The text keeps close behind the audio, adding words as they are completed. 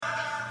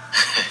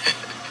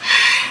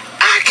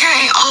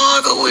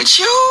argue with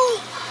you?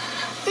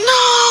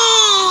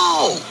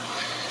 No.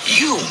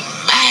 You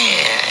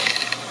mad.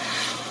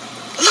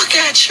 Look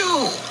at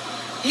you.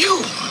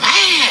 You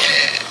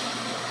mad.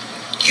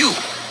 You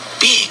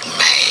big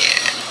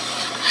mad.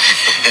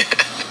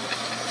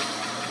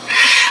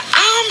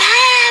 I'm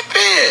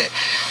happy.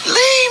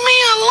 Leave me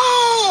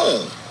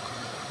alone.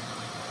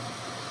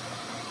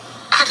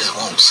 I just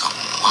want some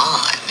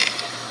money.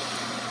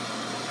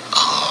 A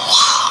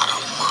lot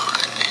of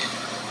money.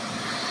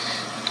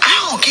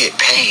 I don't get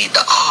paid to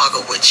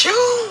argue with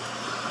you.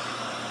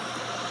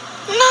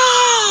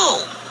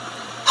 No.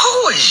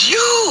 Who is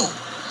you?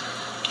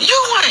 You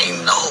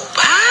ain't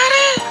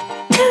nobody.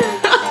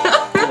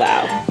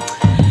 Wow.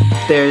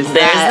 There's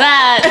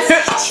that.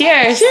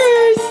 Cheers.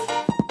 Cheers.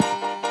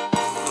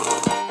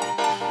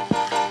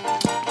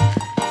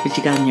 What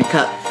you got in your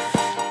cup?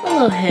 A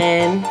little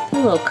hen, a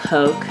little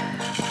Coke.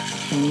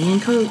 Henny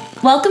and Coke.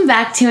 Welcome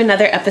back to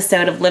another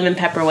episode of Lemon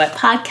Pepper Wet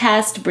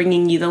Podcast,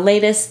 bringing you the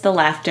latest, the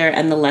laughter,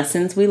 and the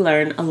lessons we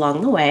learn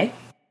along the way.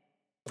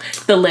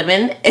 The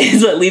lemon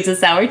is what leaves a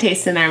sour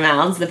taste in our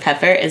mouths. The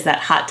pepper is that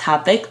hot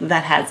topic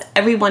that has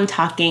everyone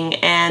talking.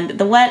 And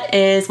the wet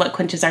is what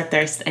quenches our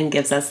thirst and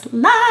gives us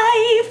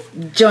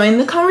life. Join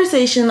the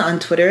conversation on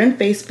Twitter and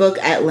Facebook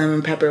at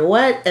Lemon Pepper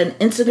Wet and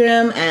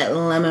Instagram at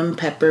Lemon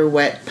Pepper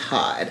Wet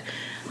Pod.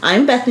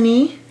 I'm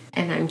Bethany.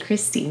 And I'm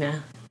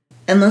Christina.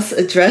 And let's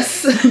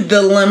address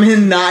the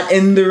lemon not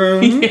in the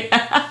room.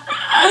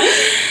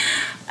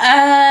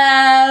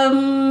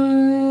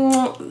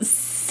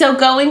 So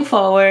going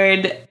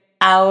forward,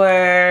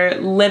 our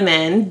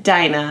lemon,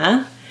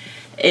 Dinah,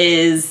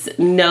 is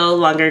no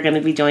longer going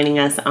to be joining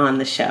us on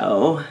the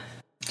show.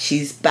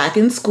 She's back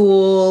in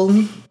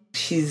school.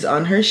 She's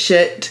on her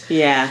shit.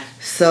 Yeah.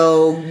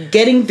 So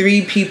getting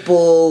 3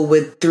 people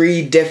with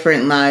 3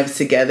 different lives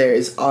together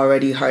is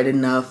already hard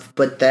enough.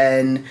 But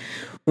then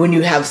when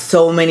you have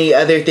so many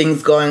other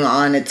things going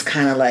on, it's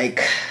kind of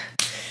like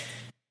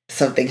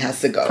something has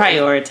to go.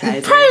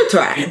 Prioritize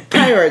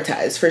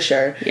for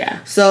sure.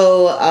 Yeah.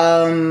 So,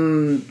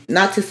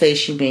 not to say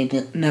she may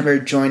never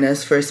join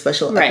us for a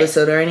special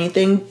episode or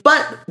anything,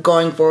 but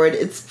going forward,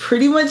 it's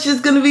pretty much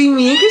just going to be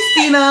me and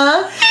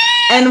Christina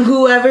and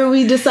whoever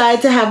we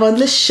decide to have on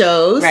the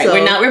show. Right. So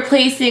we're not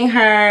replacing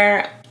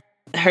her.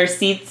 Her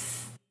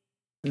seat's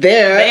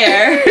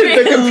there.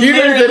 The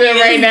computer's in it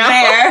right now.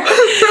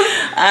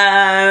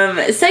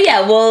 So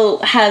yeah, we'll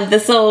have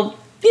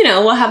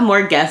we'll have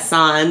more guests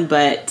on,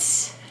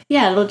 but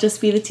yeah, it'll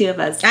just be the 2 of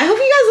us. I hope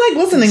you guys like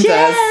listening to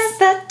us. Just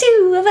the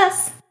 2 of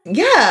us.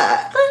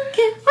 Yeah.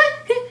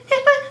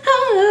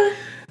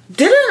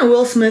 Didn't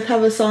Will Smith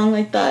have a song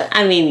like that?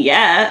 I mean,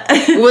 yeah.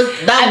 That's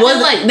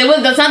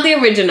not the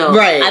original.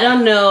 Right. I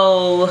don't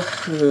know.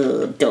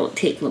 Don't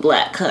take my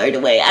black card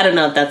away. I don't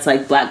know if that's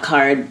like black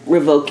card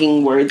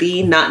revoking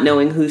worthy, not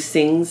knowing who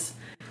sings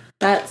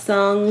that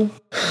song.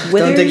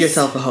 Don't dig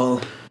yourself a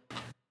hole.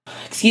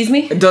 Excuse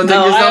me? Don't dig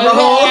yourself a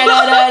hole.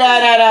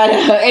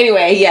 No.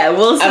 Anyway, yeah,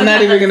 Will Smith. I'm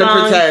not even going to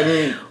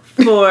pretend.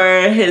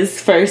 For his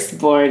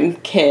firstborn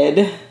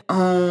kid.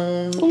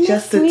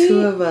 Just the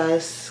 2 of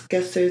us.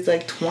 Guess there's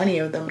like 20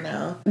 of them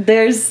now.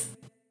 There's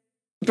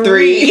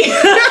 3.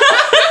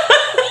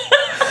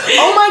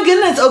 Oh my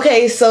goodness.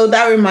 Okay, so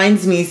that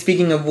reminds me,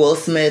 speaking of Will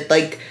Smith,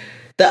 like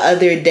the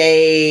other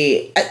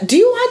day, do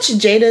you watch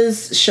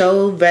Jada's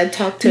show, Red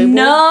Talk Table?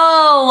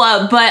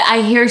 No, but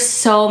I hear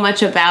so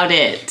much about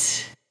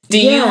it. Do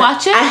you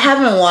watch it? I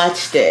haven't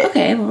watched it.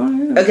 Okay.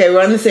 Okay,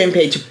 we're on the same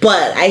page,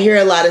 but I hear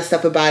a lot of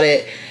stuff about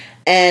it.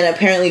 And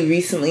apparently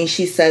recently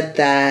she said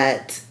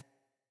that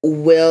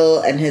Will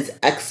and his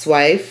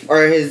ex-wife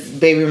or his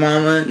baby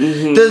mama,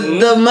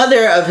 the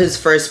mother of his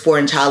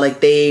firstborn child,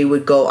 like they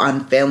would go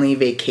on family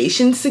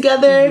vacations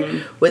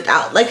together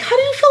without, like, how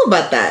do you feel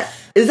about that?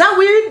 Is that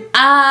weird?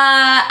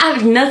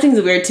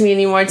 Nothing's weird to me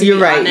anymore, to be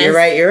honest.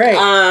 You're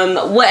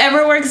right.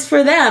 Whatever works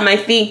for them. I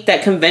think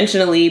that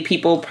conventionally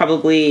people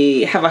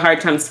probably have a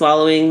hard time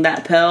swallowing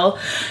that pill.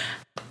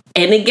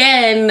 And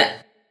again,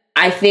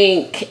 I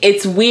think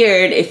it's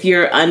weird if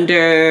you're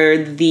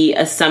under the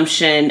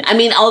assumption. I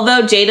mean,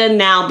 although Jada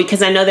now,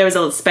 because I know there was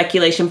a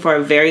speculation for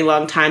a very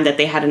long time that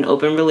they had an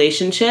open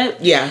relationship.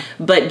 Yeah.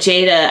 But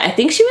Jada, I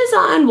think she was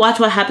on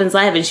Watch What Happens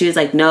Live and she was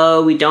like,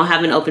 no, we don't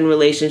have an open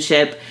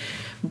relationship.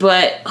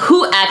 But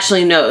who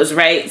actually knows,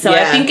 right? So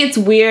I think it's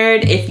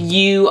weird if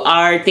you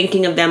are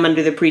thinking of them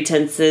under the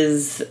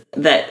pretenses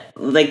that,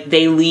 like,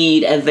 they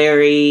lead a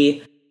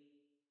very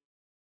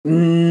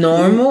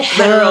normal,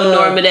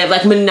 heteronormative,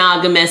 like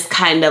monogamous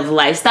kind of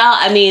lifestyle.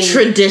 I mean,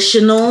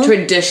 traditional.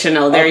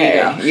 There you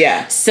go.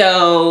 Yeah.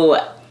 So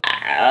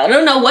I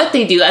don't know what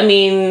they do. I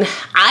mean,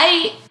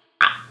 I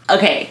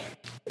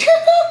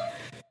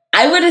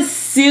would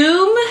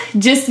assume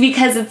just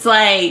because it's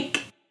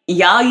like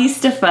y'all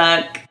used to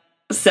fuck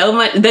so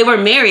much. They were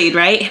married,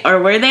 right?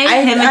 Or were they?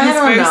 I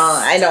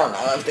don't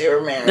know if they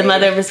were married. The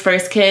mother of his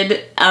first kid.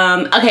 Okay,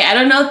 I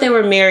don't know if they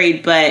were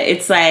married, but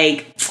it's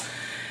like,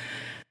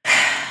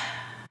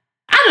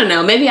 I don't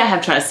know. Maybe I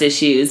have trust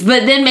issues.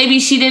 But then maybe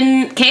she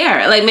didn't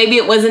care. Like, maybe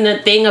it wasn't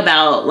a thing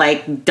about,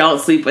 like,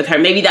 don't sleep with her.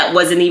 Maybe that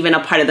wasn't even a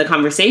part of the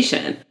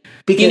conversation.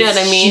 Because you know what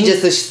I mean? She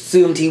just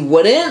assumed he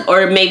wouldn't?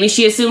 Or maybe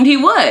she assumed he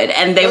would,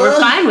 and they were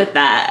fine with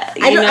that.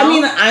 I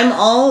mean, I'm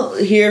all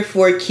here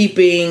for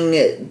keeping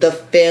the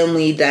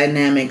family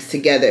dynamics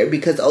together,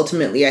 because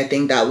ultimately I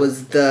think that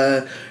was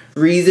the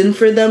reason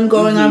for them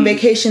going on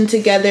vacation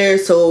together,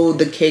 so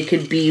the kid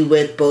could be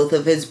with both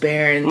of his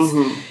parents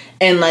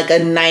in like a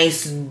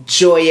nice,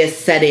 joyous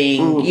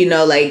setting. You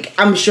know, like,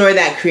 I'm sure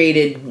that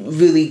created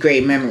really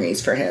great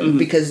memories for him,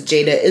 because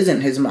Jada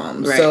isn't his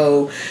mom. Right.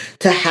 So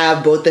to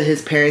have both of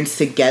his parents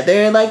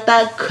together like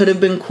that could have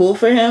been cool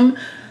for him.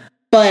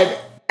 But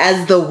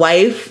as the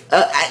wife,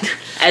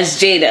 as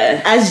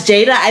Jada,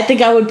 I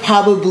think I would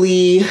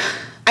probably,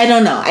 I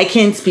don't know, I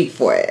can't speak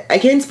for it. I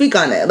can't speak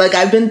on it. Like,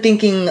 I've been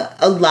thinking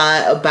a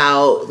lot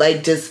about,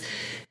 like, just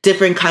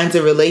different kinds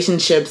of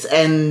relationships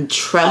and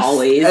trust.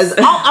 Always.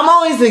 I'm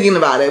always thinking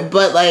about it,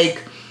 but,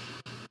 like,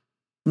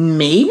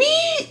 maybe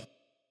I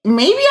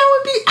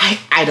would be,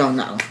 I don't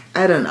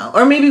know.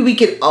 Or maybe we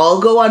could all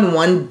go on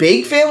one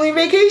big family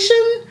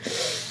vacation.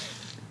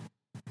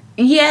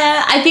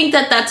 Yeah, I think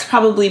that's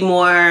probably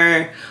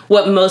more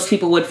what most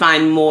people would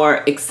find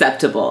more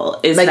acceptable,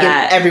 is like,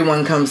 that if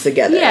everyone comes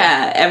together.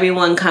 Yeah,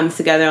 everyone comes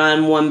together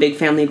on one big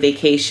family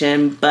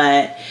vacation,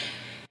 but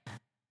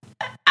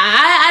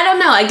I don't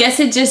know. I guess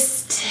it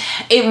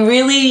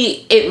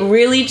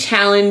really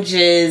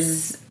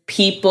challenges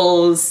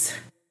people's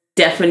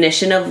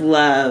definition of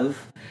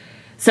love.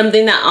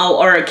 Something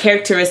or a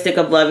characteristic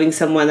of loving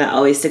someone that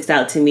always sticks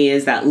out to me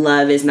is that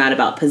love is not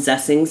about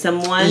possessing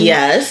someone.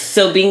 Yes.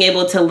 So being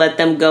able to let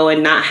them go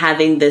and not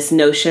having this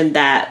notion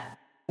that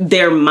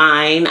they're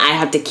mine, I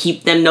have to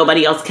keep them,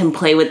 nobody else can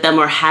play with them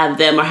or have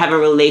a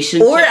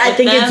relationship Or I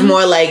think with them. it's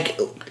more like,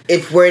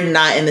 if we're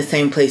not in the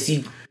same place,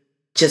 you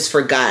just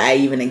forgot I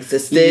even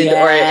existed,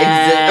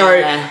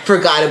 or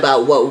forgot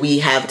about what we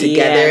have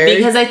together. Yeah,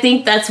 because I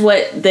think that's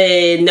what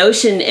the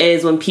notion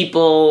is when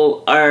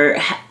people are,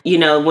 you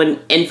know, when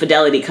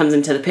infidelity comes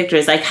into the picture.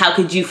 It's like, how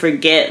could you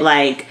forget,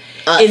 like,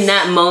 us in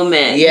that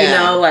moment? Yeah. You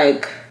know,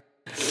 like,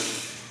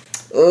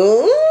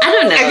 I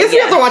don't know. I guess we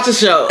have to watch the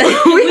show.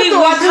 we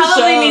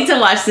probably need to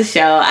watch the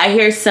show. I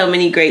hear so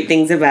many great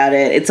things about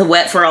it. It's a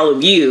wet for all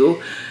of you.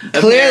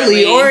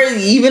 Clearly. Apparently. Or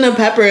even a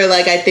Pepper.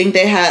 Like, I think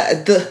they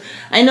had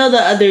I know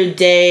the other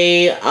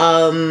day,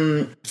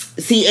 and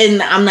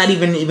I'm not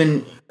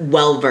even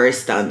well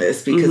versed on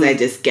this, because I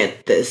just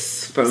get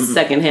this from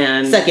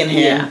secondhand.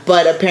 Yeah.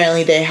 But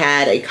apparently they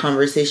had a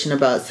conversation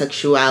about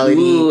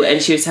sexuality. Ooh,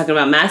 and she was talking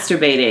about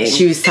masturbating.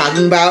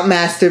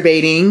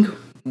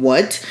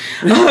 What?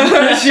 She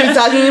was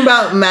talking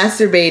about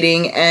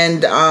masturbating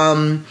and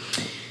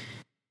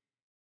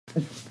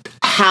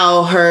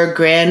how her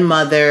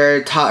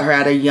grandmother taught her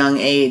at a young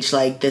age,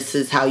 like, this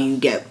is how you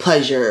get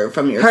pleasure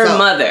from yourself.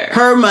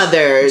 Her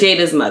mother.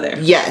 Jada's mother.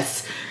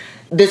 Yes.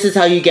 This is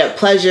how you get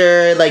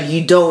pleasure. Like,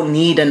 you don't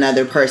need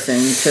another person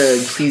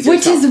to please yourself.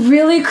 Which is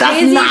really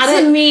crazy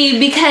to me,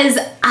 because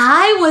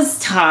I was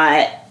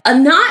taught,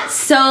 not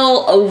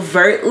so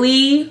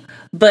overtly,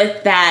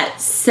 but that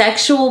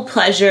sexual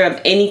pleasure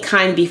of any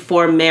kind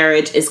before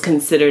marriage is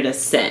considered a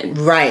sin.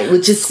 Right,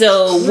 which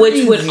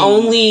would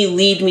only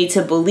lead me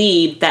to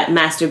believe that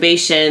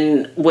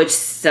masturbation, which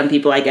some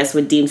people, I guess,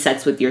 would deem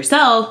sex with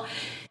yourself,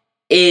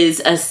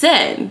 is a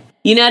sin.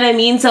 You know what I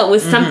mean? So it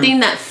was something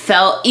that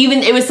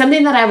it was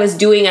something that I was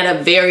doing at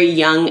a very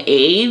young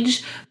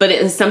age, but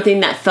it was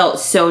something that felt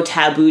so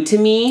taboo to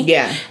me.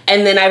 Yeah.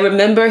 And then I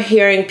remember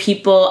hearing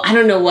people, I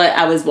don't know what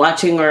I was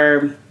watching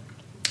or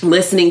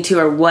listening to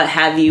or what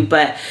have you,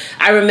 but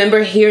I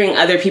remember hearing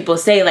other people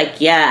say, like,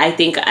 yeah, I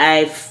think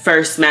I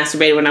first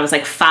masturbated when I was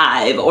like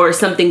 5 or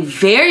something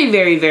very,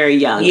 very, very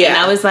young. Yeah. And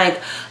I was like,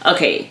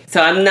 okay,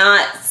 so I'm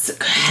not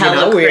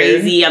hella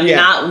crazy. I'm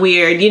not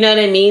weird. You know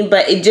what I mean?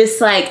 But it just,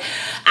 like,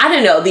 I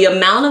don't know, the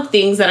amount of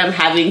things that I'm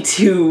having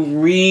to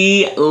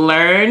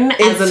relearn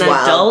as an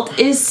adult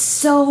is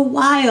so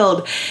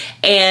wild.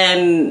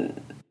 And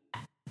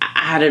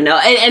I don't know.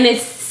 And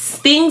it's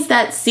things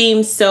that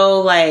seem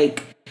so,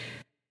 like,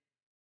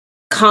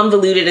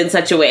 convoluted in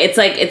such a way. It's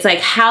like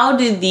how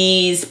do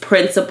these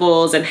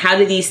principles and how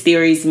do these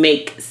theories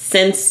make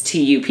sense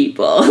to you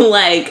people?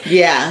 Like,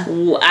 yeah,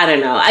 I don't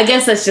know. I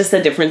guess that's just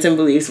a difference in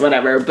beliefs,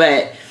 whatever.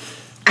 But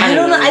I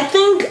don't know. I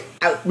think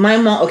my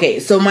mom. Okay,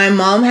 so my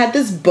mom had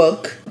this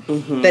book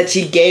that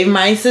she gave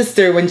my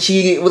sister when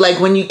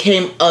you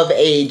came of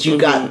age. You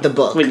got the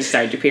book when you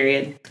started your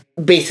period.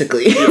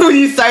 Basically, when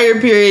you start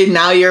your period,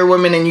 now you're a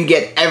woman and you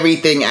get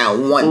everything at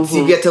once.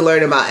 You get to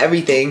learn about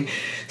everything.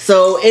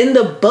 So in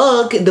the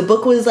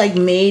book was like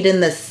made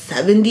in the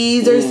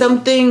 70s or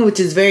something, which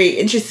is very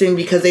interesting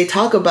because they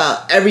talk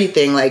about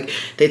everything. Like,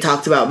 they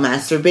talked about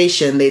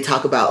masturbation, they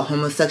talk about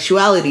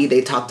homosexuality,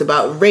 they talked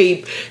about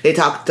rape, they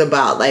talked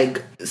about,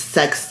 like,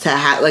 sex to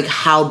like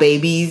how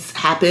babies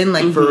happen,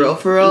 like, for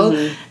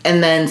real,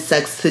 and then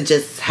sex to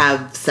just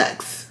have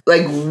sex.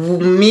 Like,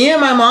 me and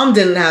my mom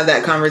didn't have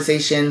that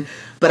conversation,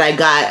 but I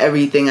got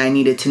everything I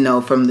needed to know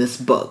from this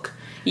book.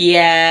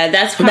 Yeah,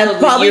 that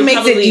probably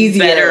makes it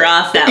easier. Better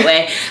off that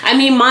way. I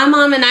mean, my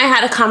mom and I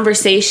had a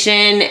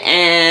conversation,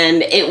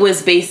 and it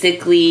was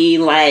basically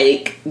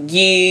like,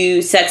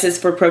 sex is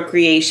for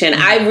procreation.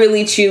 I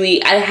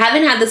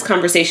haven't had this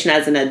conversation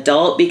as an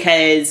adult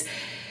because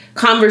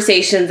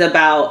conversations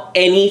about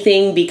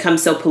anything become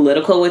so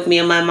political with me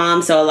and my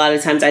mom. So a lot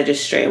of times I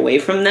just stray away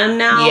from them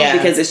now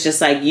because it's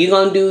just like, you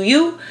gonna do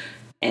you,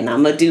 and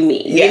I'm gonna do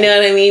me. Yeah. You know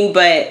what I mean?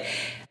 But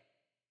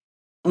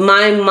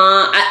my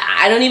mom,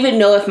 I don't even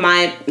know if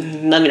let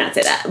me not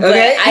say that. But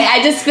okay.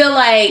 I just feel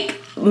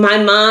like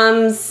my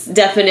mom's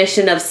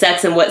definition of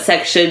sex and what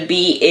sex should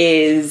be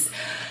is...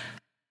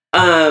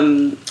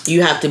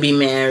 you have to be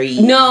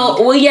married. No,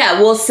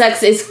 well,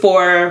 sex is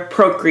for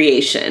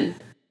procreation.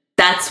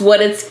 That's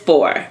what it's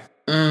for.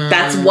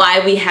 That's why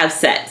we have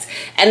sex.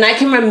 And I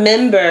can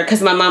remember,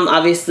 because my mom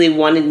obviously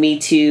wanted me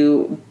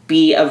to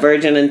be a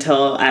virgin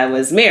until I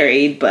was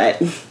married, but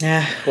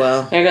there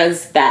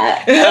goes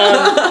that.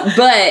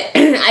 But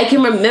I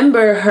can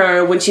remember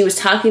her, when she was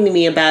talking to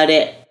me about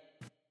it,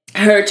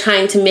 her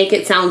trying to make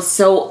it sound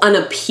so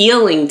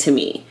unappealing to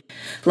me.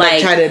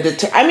 Like try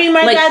to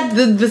my dad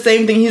did the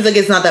same thing. He's like,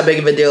 it's not that big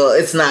of a deal.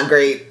 It's not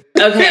great.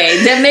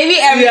 Okay, then maybe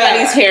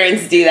everybody's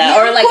parents do that.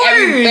 Or like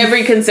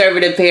every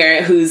conservative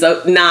parent who's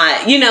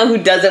not, who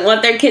doesn't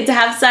want their kid to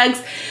have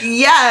sex.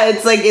 Yeah,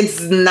 it's like,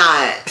 it's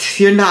not,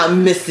 you're not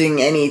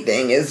missing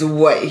anything is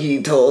what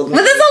he told me.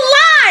 But that's a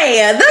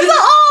lie! That's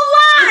all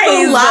lies!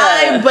 It's a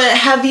lie, but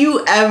have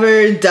you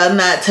ever done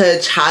that to a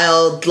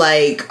child,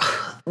 like,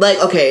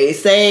 okay,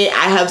 say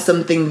I have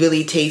something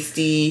really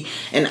tasty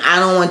and I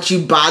don't want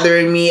you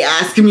bothering me,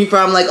 asking me for,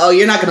 I'm like, oh,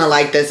 you're not gonna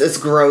like this, it's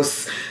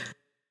gross.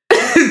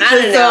 I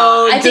don't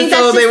know. I think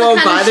that's just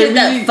the kind of shit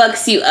that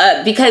fucks you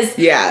up, because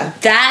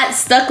that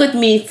stuck with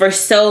me for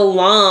so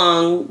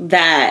long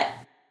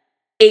that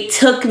it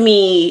took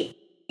me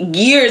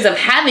years of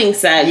having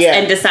sex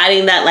and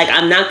deciding that, like,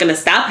 I'm not going to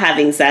stop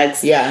having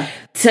sex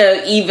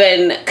to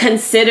even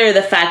consider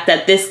the fact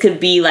that this could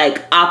be,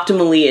 like,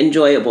 optimally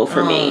enjoyable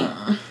for me.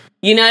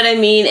 You know what I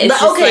mean? It's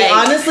just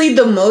honestly,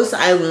 the most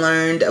I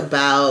learned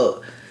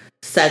about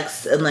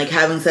sex and like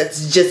having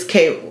sex just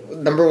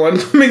came, number one,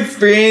 from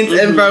experience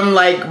and from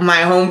like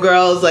my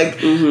homegirls,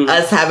 like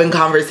us having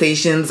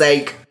conversations,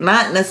 like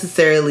not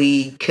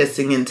necessarily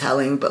kissing and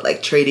telling, but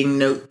like trading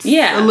notes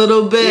a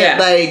little bit,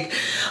 like,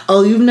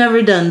 oh, you've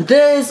never done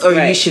this, or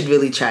you should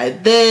really try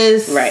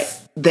this.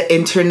 The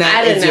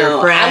internet is your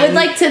friend. I would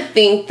like to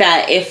think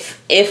that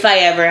if I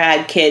ever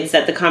had kids,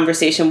 that the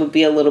conversation would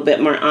be a little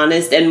bit more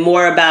honest and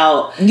more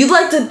about... You'd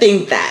like to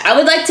think that. I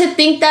would like to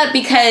think that,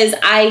 because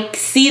I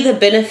see the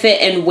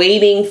benefit in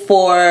waiting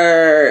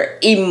for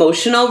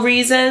emotional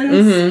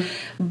reasons.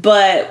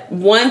 But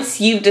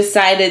once you've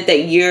decided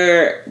that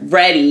you're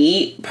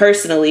ready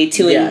personally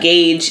to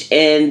engage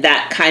in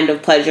that kind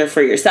of pleasure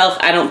for yourself,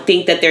 I don't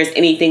think that there's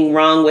anything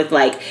wrong with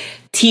like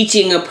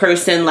teaching a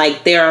person,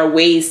 like, there are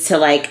ways to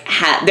like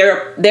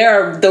there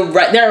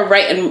are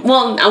right and,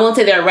 well, I won't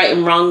say there are right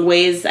and wrong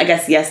ways. I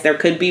guess yes, there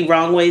could be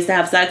wrong ways to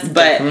have sex,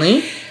 but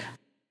definitely.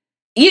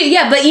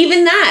 But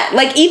even that,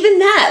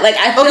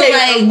 I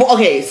feel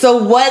okay,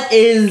 so what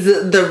is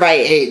the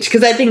right age?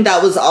 Because I think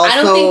that was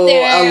also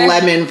a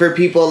lemon for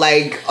people,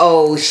 like,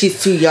 oh,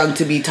 she's too young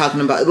to be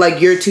talking about,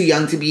 like, you're too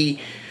young to be,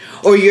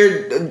 or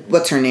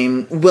what's her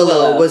name?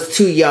 Willow was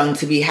too young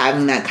to be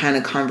having that kind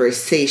of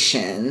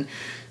conversation.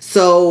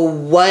 So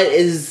what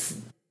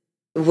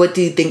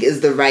do you think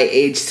is the right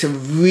age to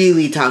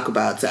really talk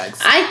about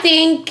sex? I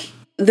think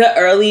the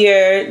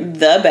earlier,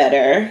 the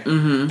better,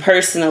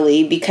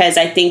 personally, because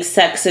I think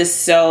sex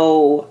is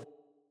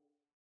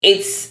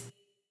it's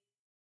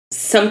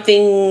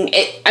something,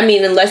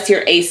 unless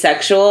you're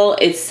asexual,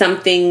 it's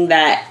something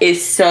that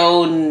is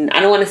so, I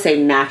don't want to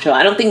say natural.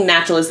 I don't think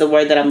natural is the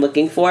word that I'm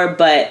looking for,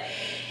 but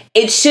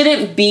it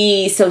shouldn't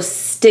be so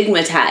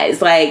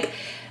stigmatized. Like,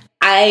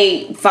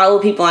 I follow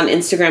people on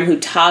Instagram who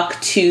talk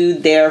to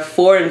their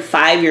 4 and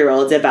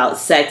 5-year-olds about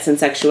sex and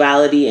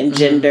sexuality and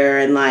gender,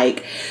 and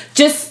like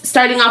just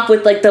starting off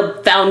with like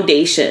the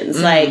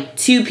foundations, like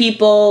two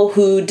people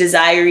who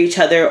desire each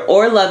other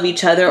or love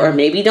each other or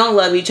maybe don't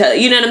love each other.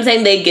 You know what I'm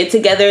saying? They get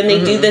together and they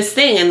do this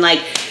thing, and like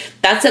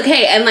that's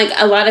okay. And like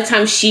a lot of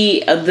times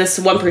this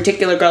one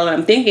particular girl that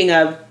I'm thinking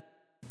of,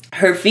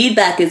 her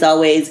feedback is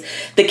always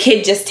the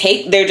kid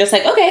they're just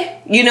like,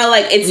 okay,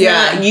 like it's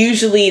not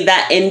usually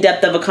that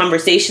in-depth of a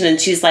conversation. And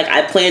she's like,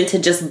 I plan to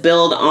just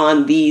build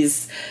on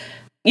these,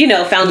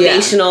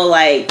 foundational,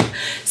 like,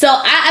 so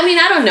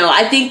I don't know.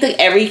 I think that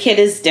every kid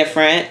is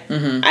different.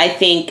 I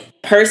think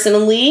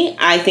personally,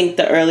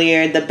 the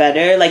earlier the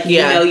better. Like,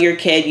 your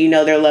kid,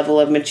 their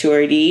level of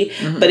maturity.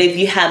 But if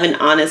you have an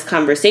honest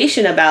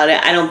conversation about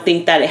it, I don't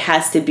think that it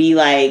has to be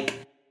like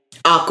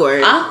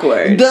awkward.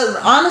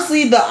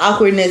 Honestly, the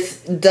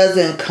awkwardness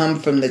doesn't come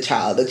from the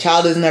child. The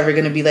child is never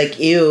going to be like,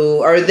 ew,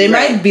 or they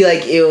might be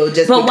like, ew,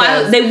 just but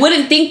because. Why they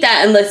wouldn't think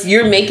that unless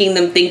you're making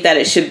them think that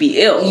it should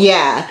be ew.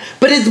 Yeah,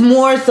 but it's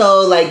more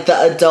so like the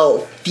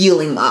adult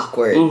feeling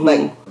awkward,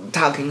 like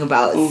talking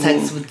about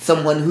sex with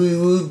someone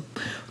who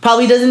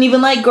probably doesn't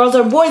even like girls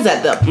or boys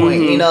at that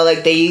point. You know,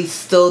 like they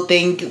still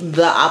think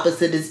the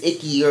opposite is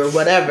icky or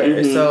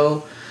whatever.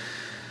 So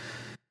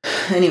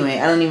anyway,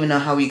 I don't even know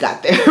how we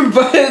got there,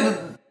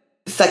 but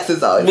sex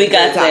is always we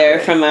got there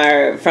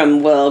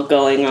from Will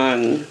going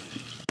on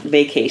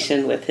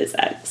vacation with his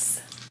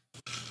ex.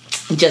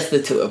 Just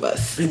the two of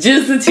us.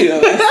 Just the two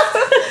of us.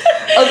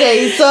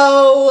 Okay,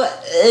 so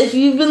if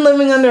you've been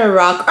living under a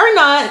rock or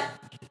not,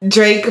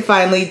 Drake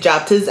finally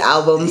dropped his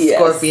album,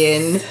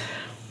 Scorpion.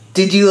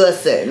 Did you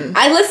listen?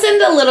 I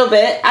listened a little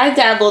bit. I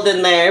dabbled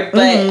in there,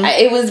 but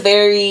it was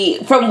very...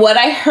 From what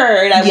I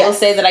heard, I will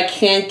say that I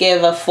can't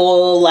give a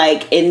full,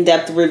 like,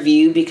 in-depth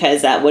review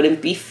because that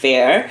wouldn't be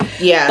fair.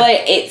 Yeah.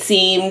 But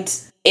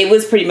it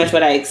was pretty much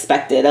what I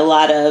expected. A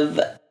lot of...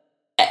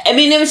 I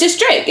mean, it was just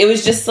Drake. It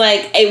was just,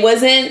 like... It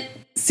wasn't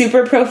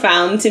super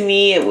profound to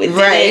me.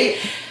 Right.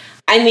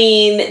 I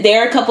mean,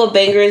 there are a couple of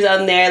bangers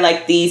on there,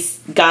 like these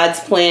God's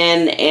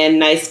Plan and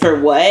Nice for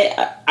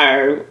What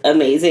are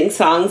amazing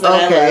songs that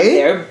I love.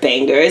 They're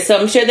bangers. So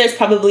I'm sure there's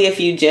probably a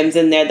few gems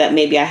in there that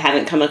maybe I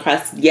haven't come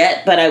across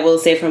yet, but I will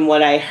say from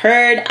what I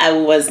heard, I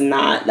was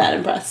not that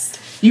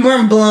impressed. You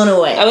weren't blown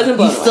away. I wasn't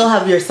blown away. You still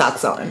have your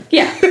socks on.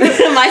 Yeah.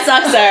 My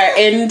socks are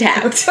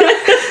intact. All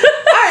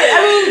right,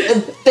 I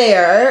mean,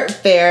 fair.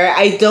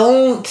 I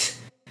don't...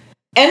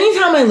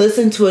 Anytime I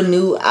listen to a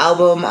new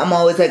album, I'm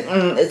always like,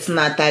 it's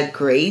not that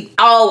great.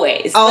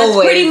 Always. That's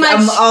pretty much.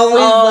 I'm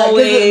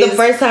always like, the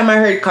first time I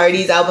heard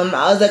Cardi's album,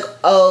 I was like,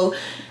 oh,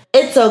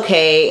 it's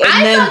okay. And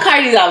I thought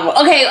Cardi's album.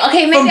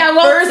 Okay, maybe I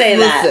won't say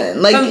that.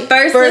 From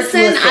first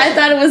listen, I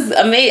thought it was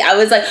amazing. I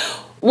was like,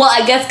 well,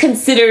 I guess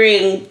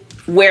considering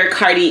where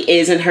Cardi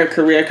is in her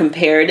career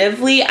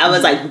comparatively, I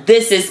was like,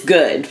 this is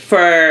good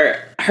for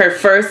her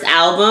first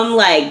album.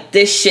 Like,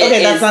 this shit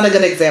Okay, that's not a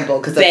good example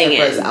because that's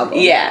her first album.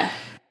 Yeah.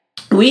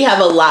 We have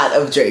a lot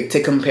of Drake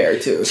to compare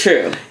to.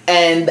 True.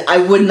 And I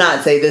would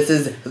not say this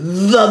is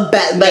the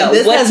best.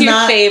 Like, what's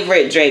your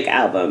favorite Drake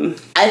album?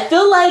 I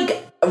feel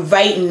like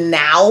right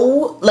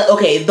now,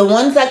 the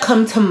ones that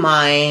come to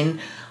mind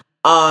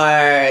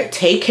are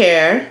Take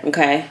Care.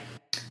 Okay.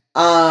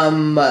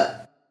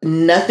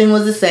 Nothing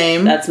Was the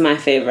Same. That's my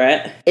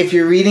favorite. If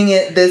you're reading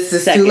it, this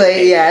is too late.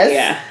 Favorite,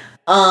 yes.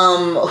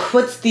 Yeah.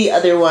 What's the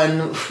other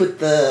one with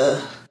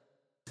the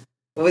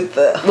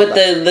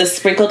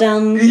sprinkle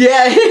down?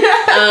 Yeah.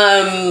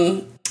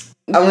 I'm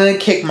gonna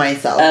kick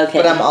myself,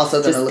 but I'm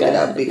also gonna look it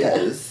up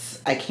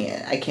because I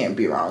can't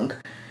be wrong.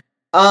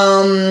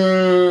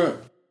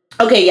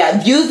 Okay,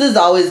 yeah, Views is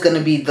always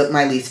gonna be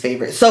my least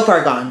favorite. So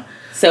Far Gone,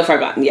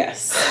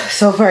 yes.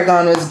 So Far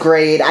Gone was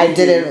great. I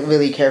didn't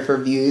really care for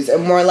Views,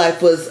 and More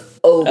Life was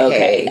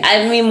okay.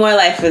 I mean, More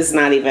Life was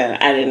not even.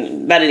 That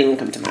didn't even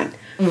come to mind.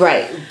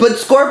 Right, but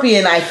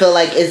Scorpion, I feel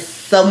like, is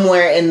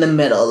somewhere in the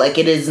middle. Like,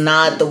 it is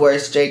not the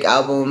worst Drake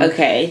album.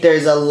 Okay.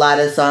 There's a lot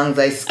of songs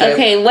I skipped.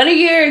 Okay,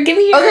 give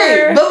me your...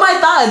 Okay, but my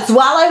thoughts.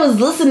 While I was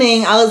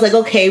listening, I was like,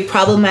 okay,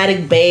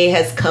 Problematic Bae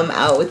has come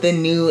out with a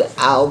new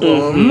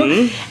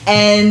album.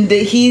 And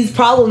he's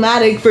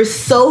problematic for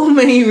so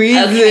many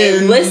reasons.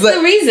 Okay, list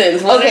the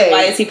reasons.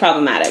 Why is he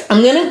problematic?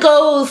 I'm gonna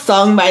go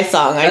song by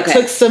song. I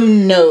took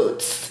some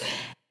notes.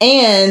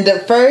 And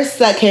first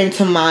that came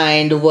to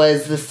mind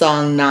was the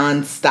song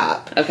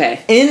Nonstop.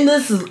 Okay. In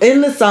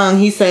the song,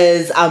 he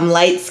says, I'm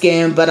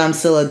light-skinned, but I'm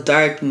still a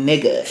dark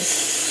nigga.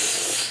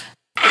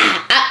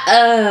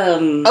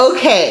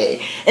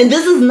 Okay. And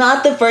this is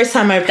not the first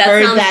time I've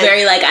heard that. That sounds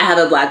very like, I have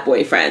a black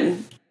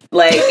boyfriend.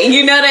 Like,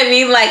 you know what I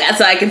mean? Like,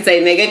 so I can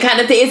say nigga kind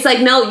of thing. It's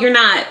like, no, you're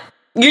not.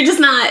 You're just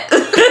not.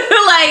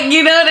 Like,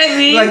 you know what I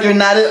mean? Like, you're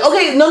not.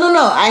 Okay,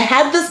 no. I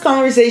had this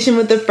conversation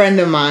with a friend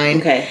of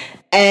mine. Okay.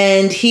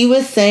 And he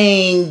was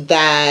saying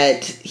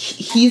that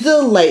he's a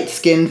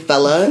light-skinned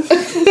fella.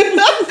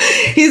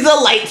 He's a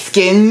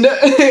light-skinned.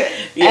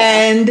 Yeah.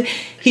 And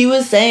he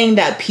was saying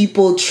that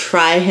people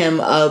try him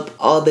up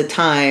all the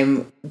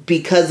time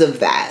because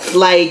of that.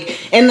 Like,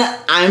 and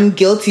I'm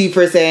guilty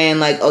for saying,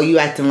 like, oh, you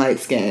acting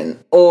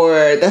light-skinned.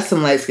 Or that's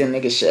some light-skinned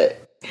nigga shit.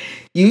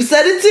 You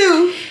said it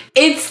too.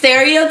 It's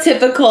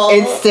stereotypical.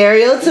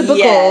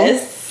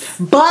 Yes.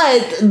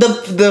 But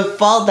the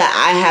fault that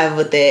I have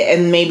with it,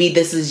 and maybe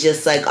this is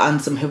just like on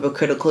some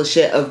hypocritical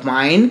shit of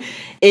mine,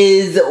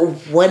 is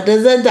what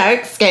does a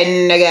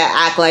dark-skinned nigga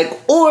act like?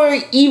 Or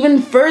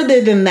even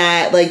further than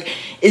that, like,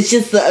 it's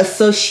just the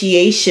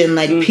association.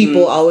 Like,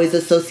 people always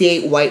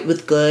associate white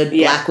with good,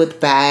 black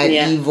with bad,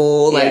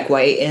 evil, like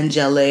white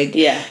angelic.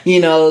 Yeah. You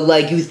know,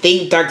 like, you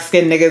think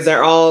dark-skinned niggas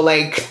are all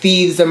like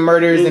thieves and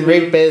murderers and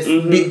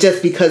rapists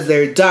just because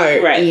they're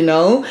dark, right? You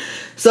know?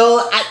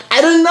 So, I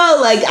don't know,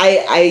 like,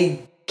 I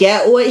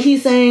get what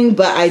he's saying,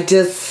 but I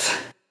just...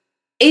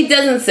 It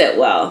doesn't sit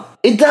well.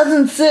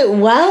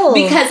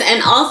 Because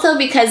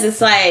it's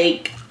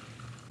like,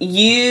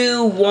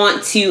 you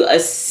want to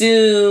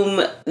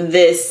assume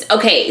this...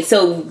 Okay,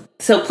 so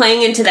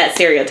playing into that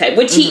stereotype,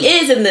 which he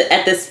is in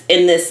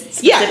this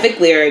specific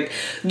lyric,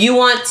 you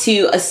want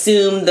to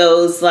assume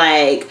those,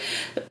 like,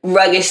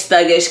 ruggish,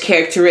 thuggish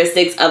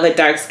characteristics of a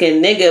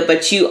dark-skinned nigga,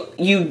 but you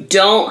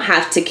don't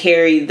have to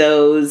carry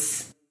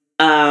those...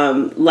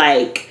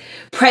 like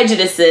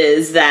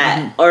prejudices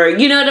that, or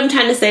you know what I'm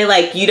trying to say?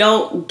 Like, you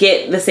don't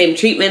get the same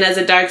treatment as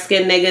a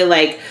dark-skinned nigga.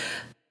 Like,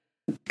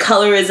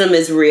 colorism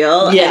is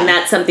real, and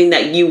that's something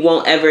that you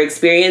won't ever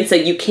experience. So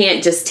you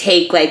can't just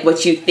take like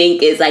what you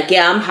think is like,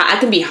 I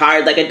can be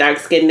hard like a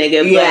dark-skinned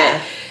nigga,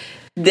 but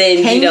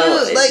then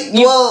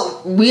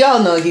well, we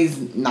all know he's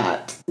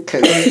not,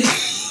 because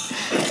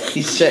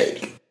he's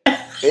straight.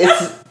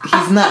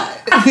 He's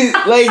not.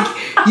 Like,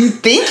 you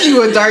think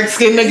you a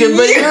dark-skinned nigga,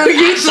 but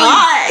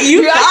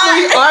you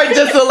actually are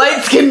just a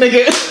light-skinned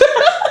nigga.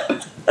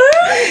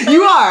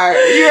 You are.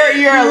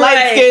 You're a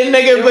light-skinned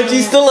nigga, but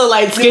you still a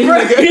light-skinned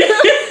nigga.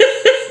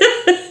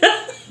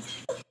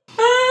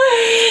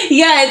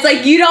 Yeah, it's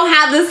like you don't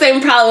have the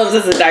same problems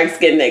as a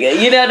dark-skinned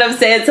nigga. You know what I'm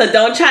saying? So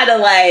don't try to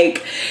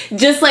like,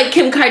 just like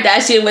Kim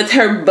Kardashian with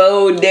her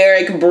Bo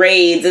Derek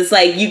braids. It's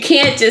like you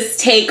can't just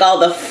take all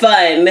the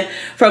fun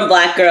from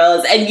black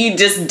girls and you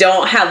just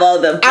don't have all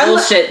the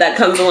bullshit that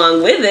comes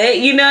along with it.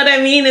 You know what I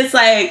mean? It's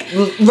like,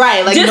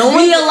 right, like just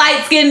be a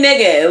light-skinned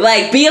nigga.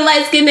 Like, be a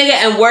light-skinned nigga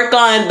and work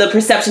on the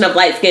perception of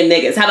light-skinned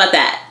niggas. How about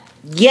that?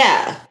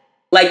 Yeah.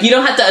 Like, you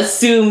don't have to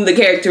assume the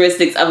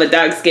characteristics of a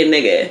dark-skinned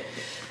nigga.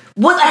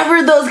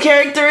 Whatever those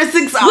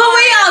characteristics are. Well,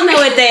 we all know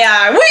what they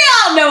are. We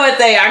all know what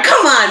they are.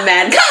 Come on,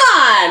 man. Come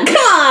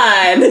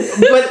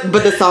on.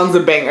 But the song's a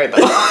banger,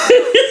 though.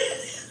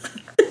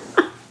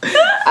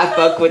 I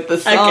fuck with the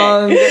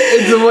song. Okay.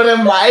 It's one of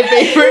my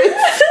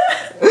favorites.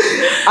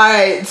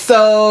 Alright,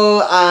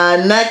 so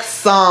next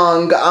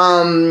song,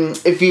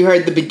 if you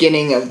heard the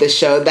beginning of the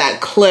show,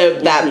 that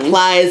clip, that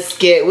Plies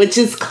skit, which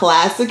is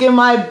classic in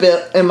my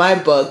book,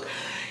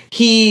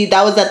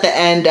 that was at the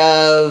end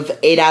of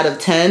 8 out of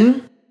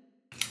 10.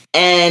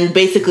 And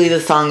basically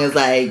the song is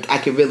like, I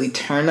could really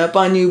turn up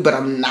on you, but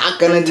I'm not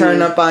going to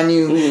turn up on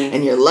you.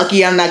 And you're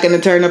lucky I'm not going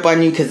to turn up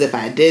on you, because if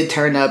I did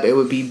turn up, it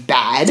would be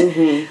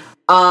bad.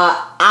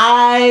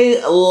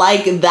 I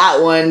like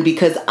that one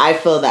because I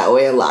feel that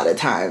way a lot of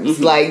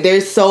times. Like,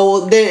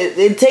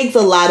 it takes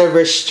a lot of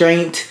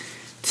restraint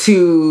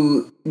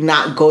to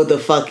not go the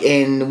fuck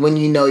in when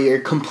you know you're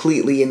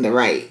completely in the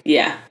right.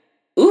 Yeah.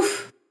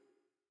 Oof.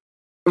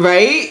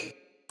 Right?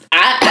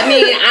 I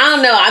mean, I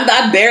don't know.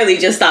 I barely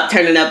just stopped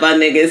turning up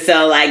on niggas,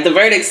 so like the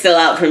verdict's still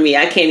out for me.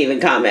 I can't even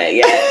comment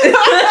yet.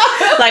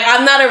 Like,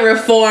 I'm not a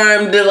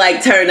reformed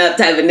like turn up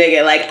type of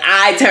nigga. Like,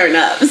 I turn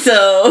up,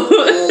 so.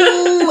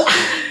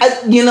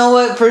 You know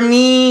what? For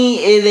me,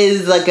 it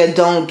is like a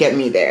don't get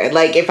me there.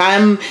 Like, if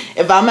I'm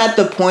at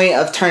the point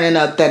of turning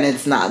up, then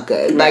it's not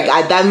good. Right.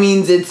 Like, that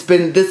means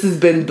this has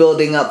been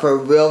building up for a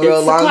real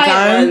long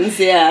time. Ones,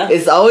 yeah.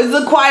 It's always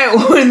the quiet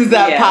ones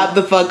that pop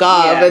the fuck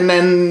off, and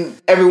then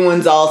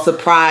everyone's all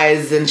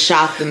surprised and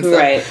shocked and stuff.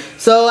 Right.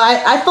 So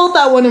I felt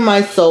that one in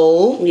my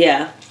soul.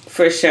 Yeah,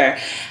 for sure.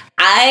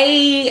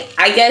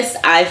 I guess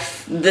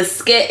the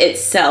skit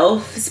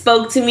itself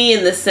spoke to me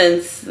in the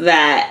sense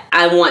that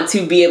I want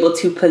to be able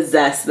to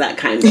possess that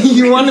kind of.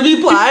 You want to be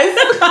Plies?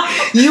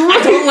 I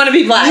don't want to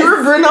be Plies. You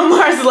were Bruno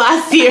Mars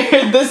last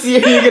year. This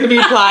year you're gonna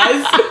be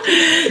Plies.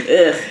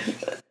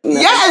 No,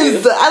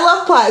 yes, I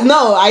love Plies.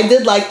 No, I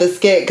did like the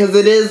skit because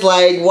it is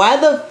like, why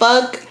the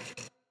fuck?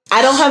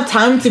 I don't have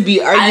time to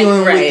be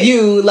arguing with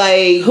you.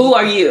 Like, who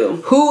are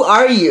you? Who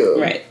are you?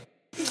 Right.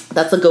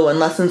 That's a good one.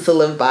 Lessons to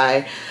live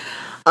by.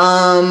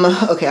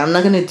 Okay, I'm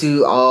not gonna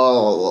do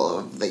all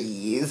of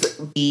these.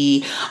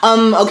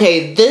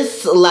 Okay,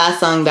 this last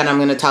song that I'm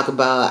gonna talk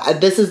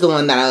about, this is the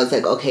one that I was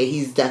like, okay,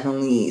 he's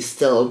definitely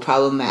still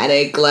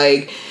problematic.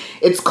 Like,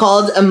 it's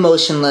called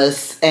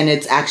Emotionless, and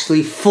it's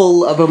actually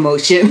full of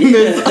emotion.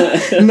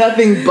 There's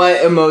nothing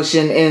but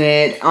emotion in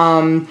it.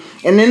 And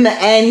in the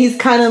end, he's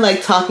kind of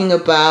like talking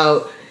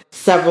about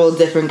several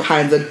different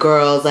kinds of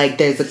girls. Like,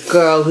 there's a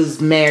girl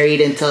who's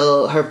married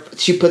until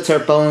she puts her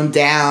phone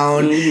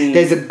down.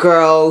 There's a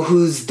girl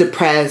who's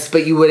depressed,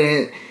 but you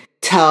wouldn't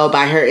tell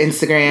by her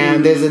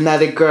Instagram. There's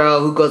another girl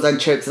who goes on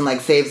trips and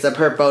like saves up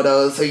her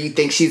photos, so you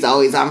think she's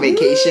always on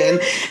vacation.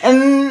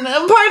 And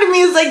part of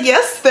me is like,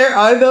 yes, there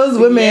are those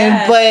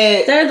women,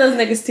 but there are those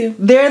niggas too.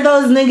 There are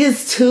those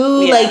niggas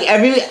too. Yeah.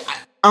 Like,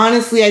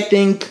 honestly, I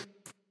think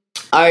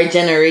our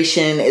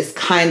generation is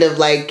kind of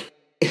like,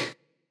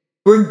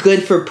 we're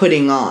good for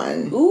putting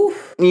on.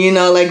 Oof. You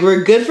know, like,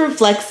 we're good for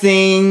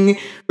flexing.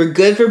 We're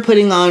good for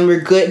putting on.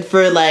 We're good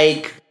for,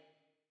 like,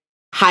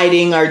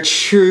 hiding our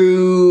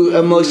true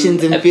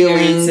emotions and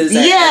feelings.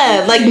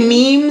 Yeah, like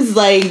memes.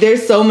 Like,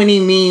 there's so many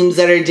memes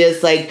that are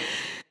just, like,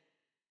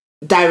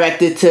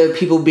 directed to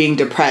people being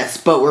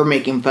depressed, but we're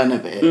making fun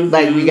of it.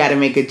 Like, we got to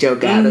make a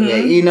joke out of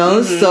it, you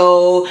know?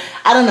 So,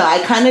 I don't know.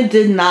 I kind of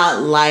did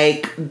not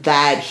like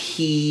that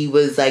he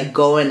was, like,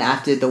 going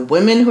after the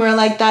women who are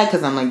like that,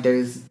 because I'm like,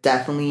 there's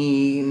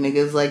definitely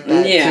niggas like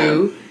that,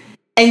 too.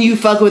 And you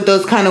fuck with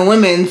those kind of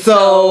women,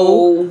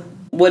 so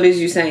what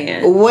is you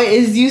saying? What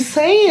is you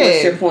saying?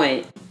 What's your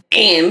point?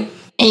 And?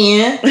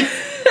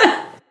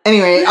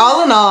 Anyway,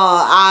 all in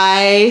all,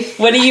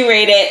 what do you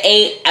rate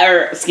it?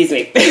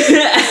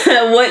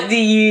 What do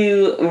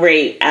you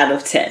rate out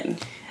of 10?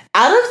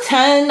 Out of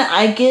 10,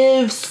 I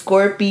give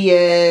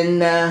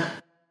Scorpion, I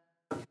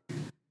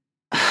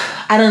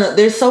I don't know.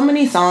 There's so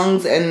many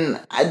songs, and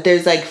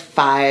there's like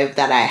 5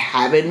 that I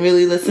haven't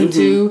really listened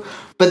to,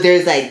 but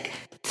there's like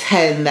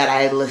 10 that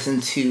I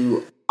listen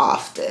to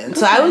often.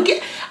 So I would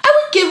give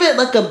it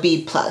like a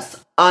B+.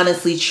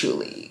 Honestly,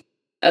 truly.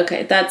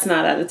 Okay, that's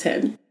not out of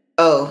 10.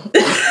 Oh.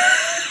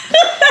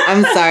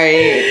 I'm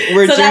sorry.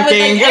 We're so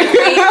drinking.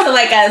 That would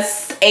like to like a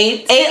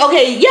 8. 8.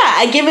 Okay, yeah,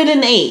 I give it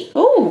an 8.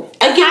 Ooh,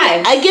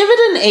 I give it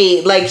an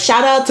 8. Like,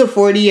 shout out to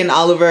 40 and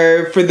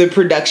Oliver for the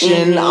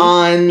production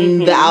on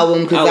the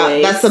album,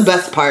 because that's the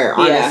best part.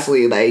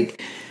 Honestly,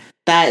 like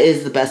that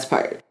is the best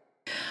part.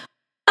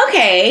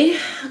 Okay,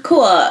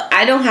 cool.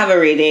 I don't have a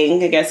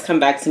rating. I guess come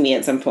back to me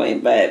at some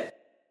point, but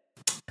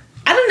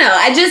I don't know.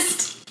 I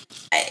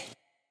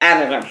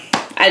don't know.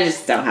 I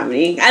just don't have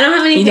any. I don't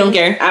have anything. You don't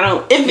care? I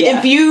don't.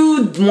 If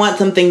you want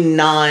something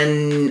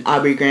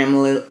non-Aubrey Graham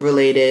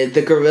related,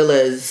 the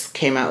Gorillaz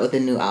came out with a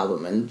new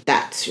album, and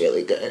that's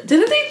really good.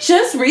 Didn't they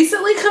just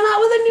recently come out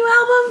with a new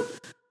album?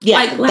 Yeah.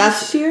 Like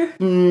last year?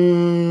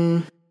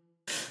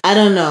 I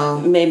don't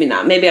know. Maybe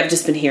not. Maybe I've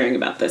just been hearing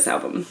about this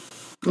album.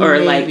 Or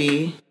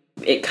Maybe.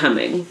 Like it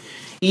coming.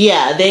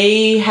 Yeah,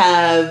 they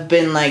have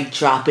been like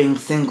dropping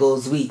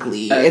singles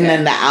weekly. Okay. And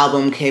then the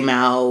album came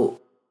out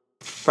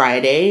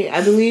Friday,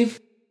 I believe.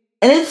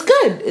 And it's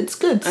good. It's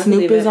good.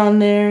 Snoop is on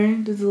there.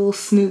 There's a little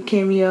Snoop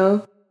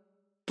cameo.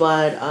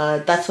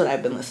 But that's what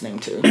I've been listening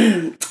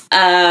to.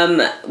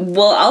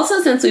 Well,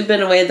 also since we've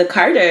been away, the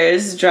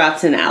Carters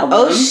dropped an album.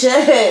 Oh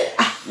shit!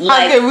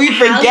 How could we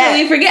forget? How can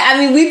we forget? I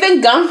mean, we've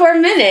been gone for a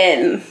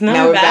minute.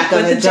 Now we're back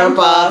on the jump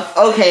off.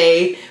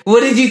 Okay,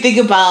 what did you think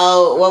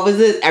about? What was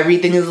it?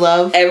 Everything is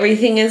Love.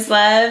 Everything is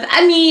Love.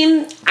 I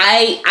mean,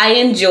 I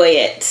enjoy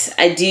it.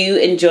 I do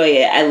enjoy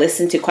it. I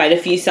listened to quite a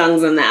few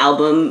songs on the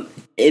album.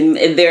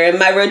 They're in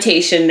my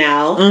rotation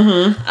now.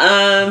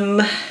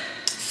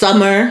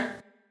 Summer.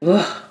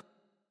 Ugh.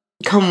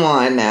 Come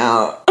on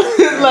now.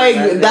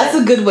 Like, that's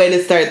a good way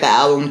to start the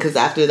album, because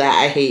after that,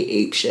 I hate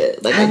Ape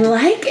Shit. Like, I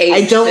like Ape Shit.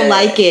 I don't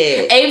like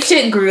it. Ape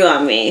Shit grew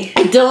on me.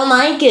 I don't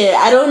like it.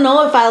 I don't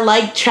know if I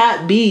like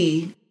Trap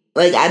B.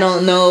 Like, I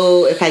don't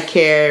know if I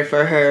care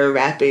for her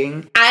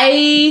rapping.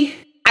 I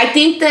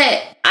think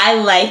that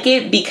I like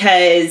it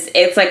because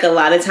it's like a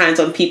lot of times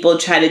when people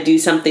try to do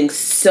something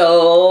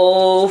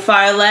so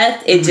far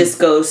left, it just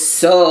goes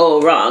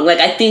so wrong. Like,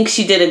 I think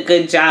she did a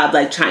good job,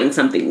 like, trying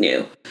something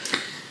new.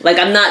 Like,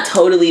 I'm not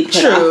totally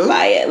put off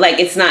by it. Like,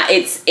 it's not,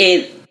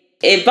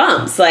 it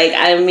bumps. Like,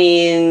 I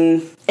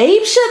mean...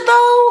 Ape Shit,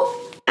 though?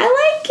 I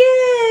like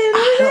it.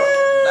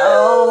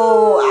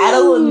 I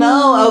don't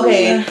know.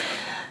 Okay.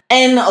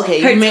 And,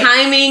 okay. Her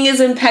timing is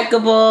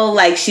impeccable.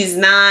 Like, she's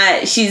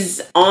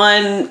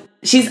on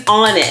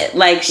it.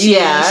 Like,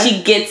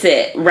 she gets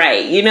it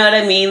right. You know what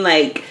I mean?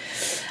 Like,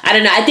 I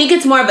don't know. I think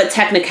it's more of a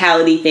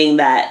technicality thing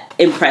that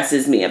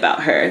impresses me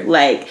about her.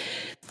 Like...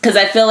 Because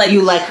I feel like...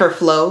 You like her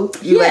flow?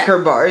 You like her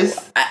bars?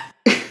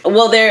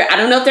 Well, I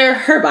don't know if they're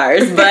her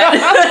bars, but...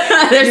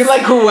 You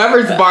like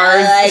whoever's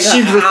bars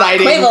she's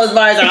reciting. Quavo's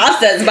bars or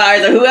Offset's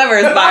bars or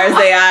whoever's bars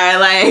they are.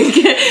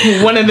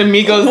 Like... One of the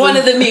Migos.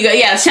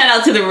 Yeah, shout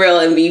out to the real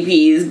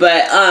MVPs.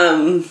 But,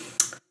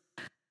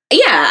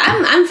 yeah,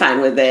 I'm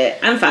fine with it.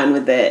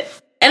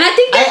 And I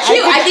think they're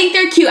cute. I think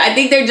they're cute. I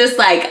think they're just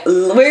like,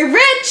 we're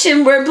rich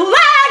and we're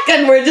black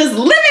and we're just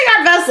living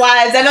our best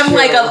lives. And I'm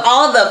like, of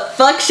all the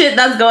fuck shit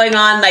that's going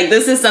on, like,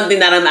 this is something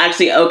that I'm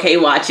actually okay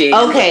watching.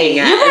 Okay,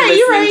 you're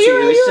right.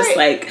 It's just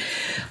like,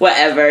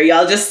 whatever.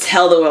 Y'all just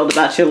tell the world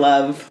about your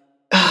love.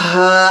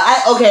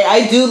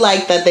 I do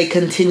like that they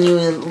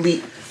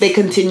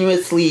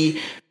continuously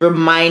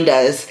remind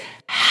us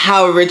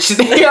how rich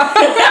they are.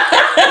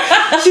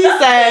 She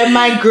said,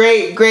 my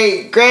great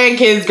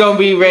grandkids gonna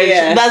be rich.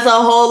 Yeah. That's a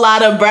whole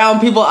lot of brown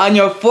people on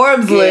your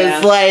Forbes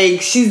list.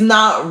 Like, she's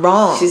not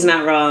wrong.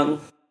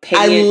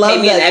 Pay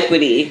me in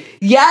equity.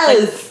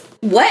 Yes.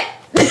 Like, what?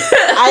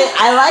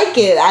 I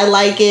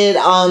like it.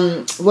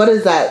 What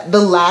is that? The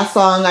last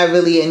song I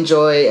really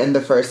enjoy, and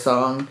the first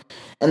song.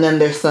 And then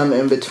there's some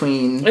in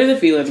between. There's a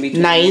few in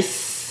between.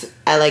 Nice.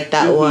 I like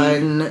that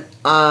one.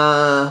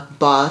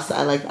 Boss.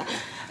 I like that.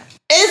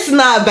 It's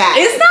not bad.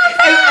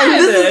 And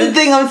this is the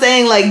thing I'm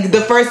saying, like,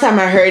 the first time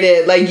I heard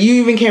it, like, you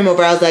even came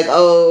over, I was like,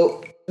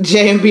 oh,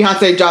 Jay and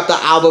Beyonce dropped the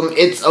album,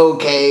 it's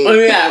okay. Oh,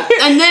 yeah.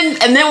 and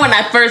then when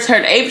I first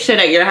heard Ape Shit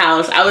at your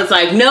house, I was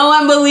like, no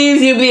one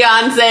believes you,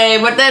 Beyonce.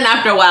 But then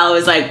after a while, I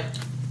was like,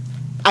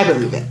 I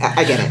believe it.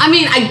 I get it. I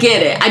mean, I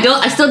get it.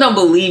 I still don't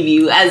believe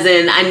you, as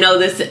in, I know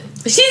this.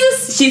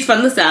 She's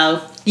from the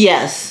South.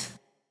 Yes.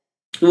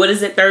 What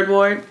is it, Third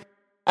Ward?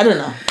 I don't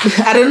know.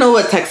 I don't know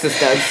what Texas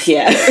does.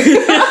 Yeah.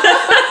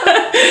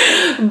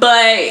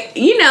 But,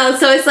 you know,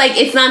 so it's like,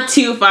 it's not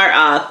too far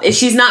off.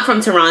 She's not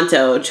from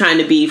Toronto trying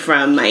to be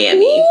from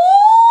Miami.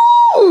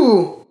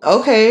 Ooh.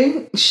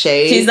 Okay.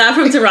 Shade. She's not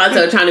from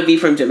Toronto trying to be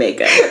from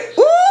Jamaica.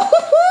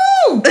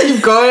 Ooh.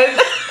 Keep going.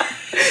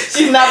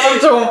 She's not from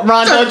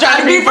Toronto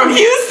trying to be from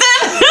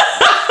Houston.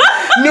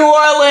 New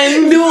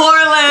Orleans.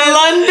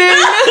 London.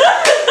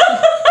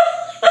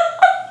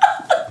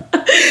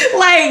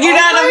 Like, you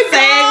know what I'm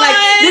saying? Like,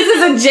 this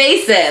is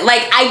embrace it.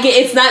 Like, I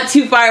get it's not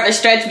too far of a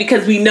stretch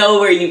because we know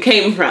where you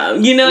came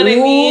from. You know what I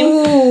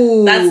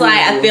mean? That's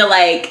why I feel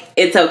like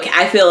it's okay.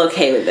 I feel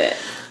okay with it.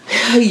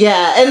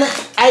 Yeah, and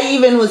I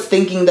even was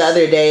thinking the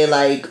other day,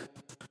 like,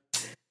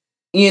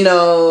 you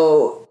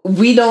know,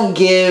 we don't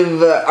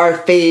give our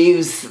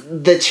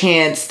faves the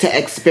chance to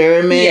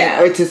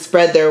experiment or to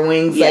spread their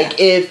wings. Yeah. Like,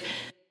 if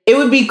it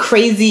would be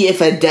crazy if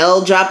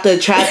Adele dropped a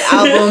trap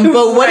album,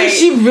 but what if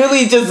she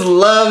really just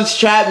loves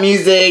trap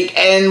music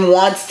and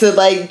wants to,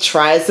 like,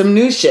 try some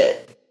new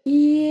shit?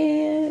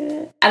 Yeah.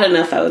 I don't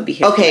know if I would be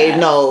here. Okay,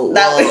 no.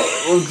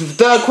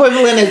 The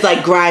equivalent is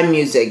like grime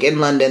music in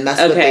London. That's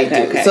what they do.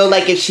 Okay. So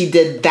like if she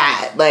did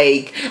that,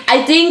 like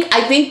I think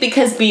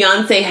because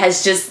Beyonce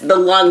has just the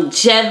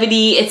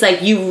longevity, it's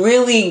like you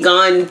really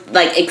gone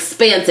like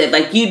expansive.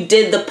 Like you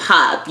did the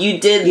pop, you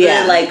did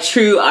the like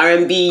true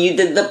R&B, you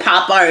did the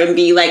pop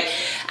R&B. Like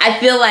I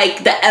feel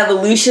like the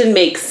evolution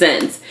makes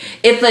sense.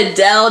 If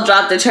Adele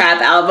dropped a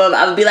trap album,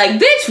 I would be like,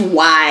 bitch,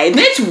 why?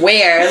 Bitch,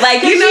 where?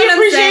 Like, you know what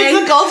I'm saying?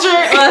 The culture.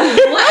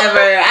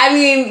 Whatever. I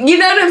mean, you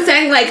know what I'm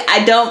saying? Like,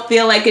 I don't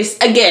feel like it's,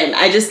 again,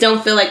 I just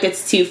don't feel like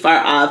it's too far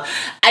off.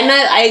 And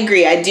I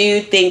agree. I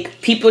do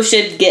think people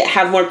should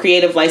have more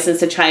creative license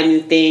to try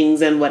new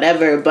things and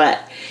whatever,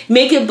 but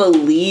make it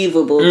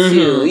believable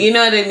too. You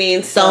know what I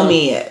mean? Sell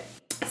me it.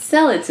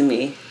 Sell it to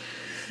me.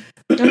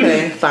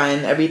 Okay,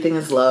 fine. Everything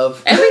is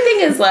love. Everything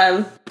is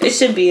love. It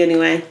should be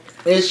anyway.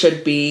 It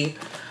should be.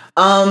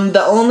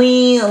 The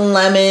only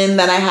lemon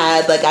that I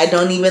had, like, I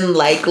don't even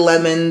like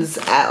lemons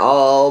at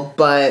all,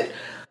 but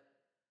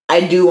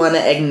I do want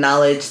to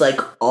acknowledge,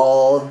 like,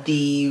 all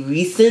the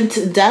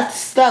recent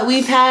deaths that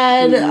we've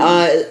had.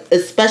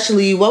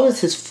 Especially, what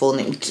was his full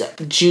name?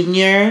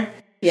 Junior?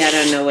 Yeah, I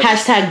don't know what.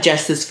 Hashtag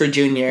Justice for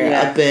Junior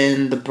up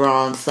in the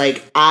Bronx.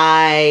 Like,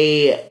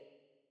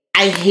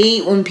 I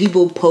hate when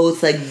people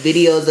post, like,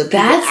 videos of people.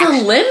 That's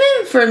a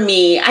lemon for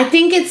me. I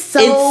think it's so...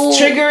 It's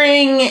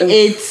triggering.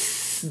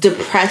 It's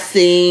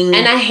depressing.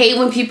 And I hate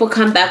when people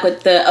come back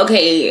with the...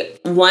 Okay,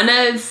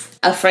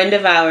 a friend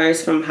of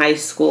ours from high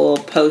school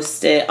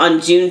posted... On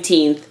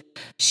Juneteenth,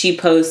 she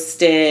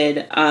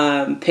posted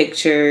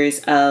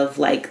pictures of,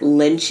 like,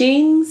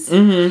 lynchings.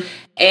 Mm-hmm.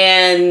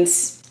 And...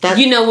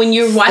 you know, when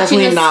you're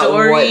watching a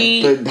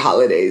story... That's not what the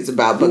holiday is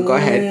about, but go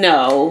ahead.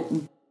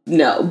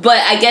 No, but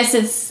I guess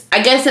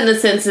in a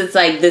sense it's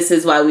like, this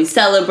is why we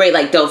celebrate,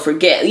 like, don't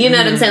forget, you know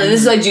what I'm saying? Like,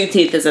 this is why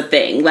Juneteenth is a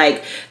thing,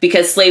 like,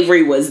 because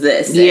slavery was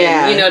this, and,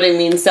 you know what I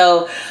mean?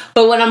 So,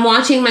 but when I'm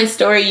watching my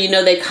story, you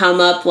know, they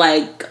come up,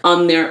 like,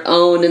 on their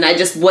own, and I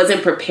just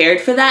wasn't prepared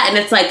for that, and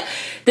it's like,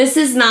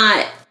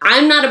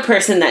 I'm not a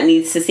person that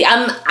needs to see.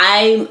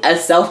 I'm a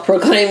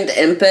self-proclaimed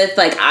empath.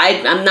 Like,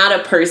 I'm not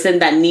a person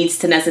that needs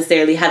to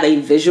necessarily have a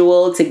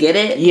visual to get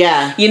it.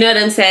 Yeah. You know what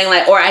I'm saying?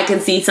 Like, or I can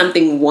see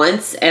something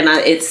once and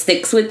it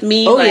sticks with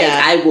me. Oh, like,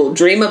 I will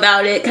dream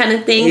about it kind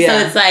of thing. Yeah.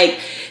 So it's like,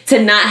 to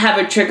not have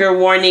a trigger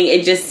warning,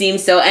 it just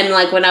seems so... And,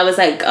 like, when I was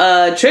like,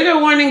 trigger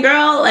warning,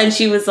 girl, and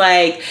she was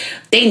like,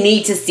 they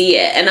need to see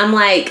it. And I'm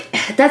like,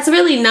 that's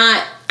really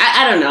not...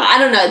 I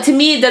don't know. To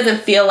me, it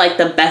doesn't feel like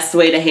the best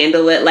way to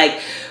handle it. Like,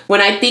 when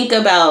I think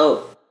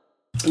about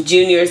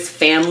Junior's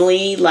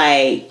family,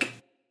 like,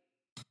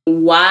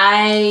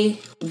 why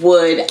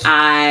would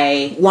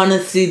I want to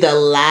see the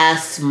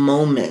last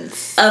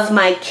moments of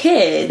my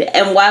kid?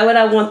 And why would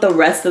I want the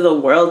rest of the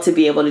world to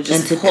be able to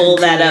just pull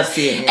that up?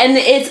 And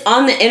it's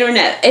on the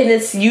internet, and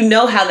it's, you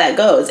know how that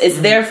goes. It's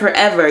there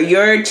forever.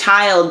 Your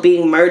child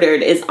being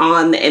murdered is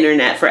on the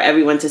internet for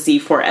everyone to see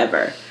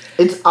forever.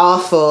 It's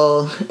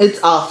awful.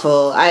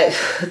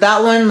 That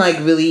one, like,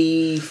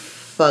 really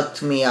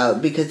fucked me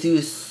up because he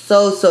was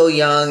so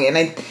young, and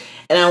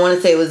I want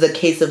to say it was a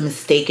case of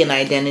mistaken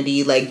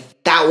identity.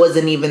 Like, that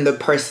wasn't even the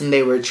person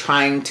they were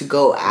trying to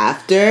go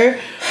after,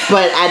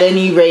 but at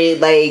any rate,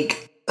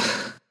 like,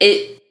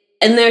 it.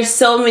 And there's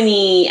so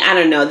many, I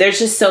don't know, there's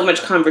just so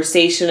much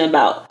conversation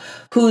about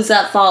who's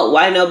at fault,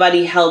 why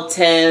nobody helped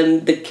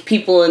him, the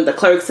people and the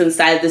clerks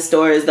inside the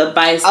stores, the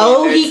bystanders.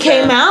 Oh, he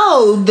came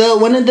out.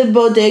 One of the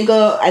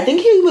bodega, I think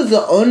he was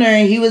the owner.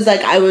 He was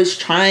like, I was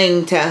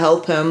trying to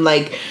help him.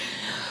 Like,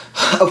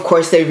 of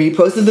course they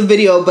reposted the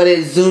video, but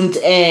it zoomed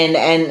in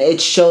and it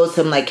shows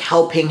him, like,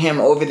 helping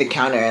him over the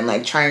counter and,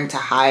 like, trying to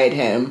hide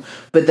him.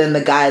 But then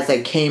the guys,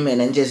 like, came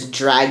in and just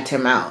dragged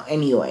him out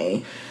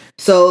anyway.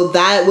 So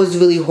that was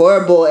really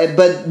horrible.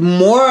 But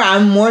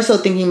I'm more so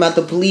thinking about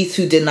the police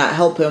who did not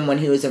help him when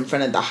he was in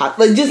front of the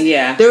Like, just,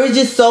 there were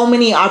just so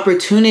many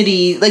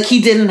opportunities. Like,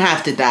 he didn't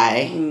have to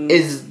die,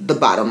 is the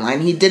bottom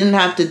line. He didn't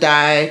have to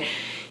die.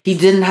 He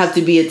didn't have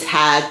to be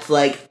attacked.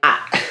 Like,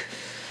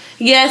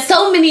 yeah,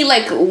 so many,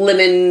 like,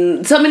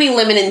 lemony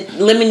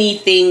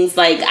things,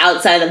 like,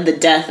 outside of the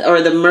death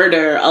or the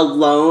murder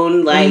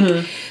alone,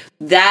 like,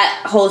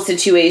 that whole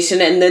situation,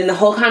 and then the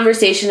whole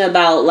conversation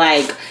about,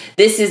 like,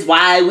 this is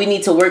why we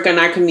need to work on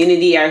our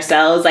community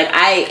ourselves. Like,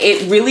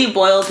 it really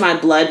boils my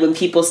blood when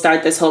people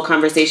start this whole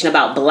conversation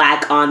about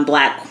black on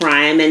black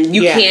crime, and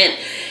you can't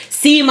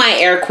see my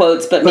air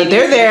quotes, but maybe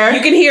they're there.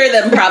 You can hear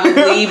them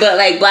probably, but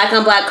like black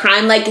on black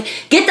crime, like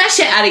get that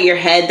shit out of your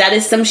head. That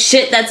is some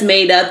shit that's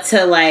made up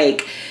to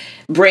like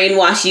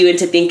brainwash you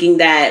into thinking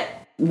that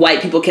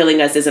white people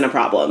killing us isn't a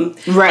problem.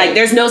 Right. Like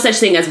there's no such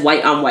thing as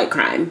white on white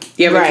crime.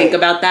 You ever think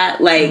about that?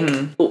 Like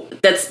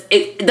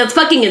that's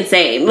fucking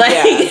insane. Like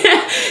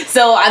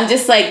so I'm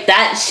just like,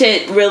 that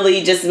shit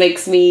really just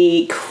makes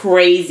me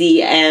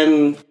crazy.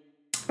 And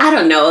I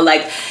don't know,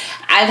 like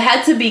I've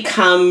had to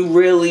become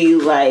really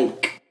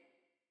like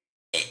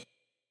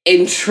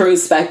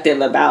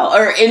introspective about,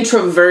 or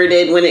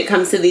introverted when it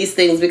comes to these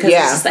things, because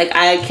it's just like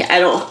I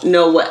don't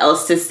know what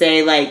else to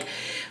say. Like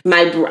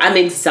I'm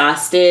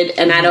exhausted,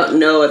 and I don't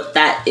know if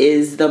that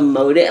is the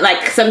motive.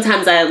 Like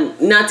sometimes I'm,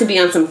 not to be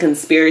on some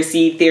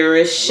conspiracy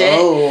theorist shit.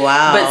 Oh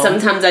wow! But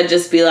sometimes I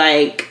just be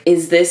like,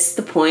 is this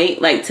the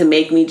point? Like to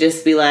make me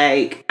just be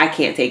like, I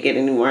can't take it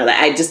anymore. Like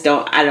I just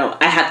don't.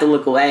 I have to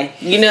look away.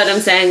 You know what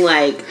I'm saying?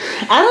 Like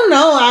I don't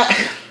know.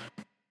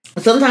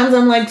 Sometimes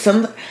I'm like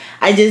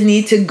I just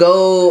need to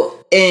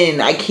go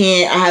in. I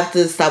have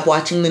to stop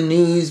watching the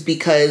news,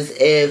 because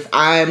if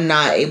I'm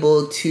not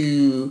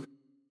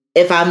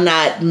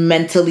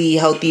mentally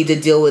healthy to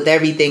deal with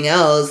everything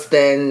else,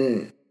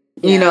 then,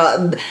 you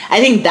know,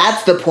 I think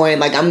that's the point.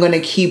 Like, I'm going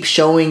to keep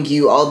showing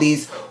you all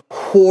these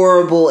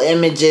horrible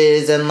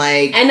images and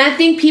like... And I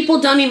think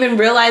people don't even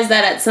realize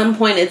that at some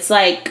point it's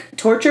like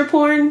torture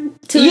porn.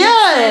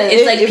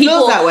 It's like people...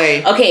 feels that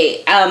way.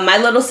 Okay, my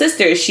little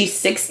sister, she's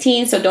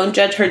 16, so don't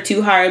judge her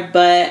too hard.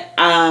 But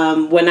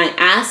when I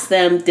asked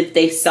them if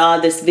they saw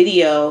this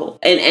video,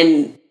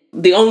 and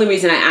the only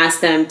reason I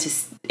asked them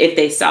if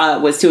they saw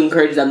it was to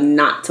encourage them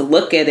not to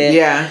look at it.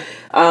 Yeah.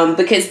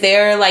 Because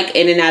they're like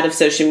in and out of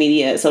social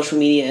media as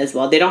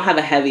well. They don't have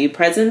a heavy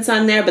presence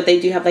on there, but they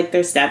do have like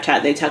their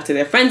Snapchat. They talk to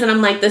their friends, and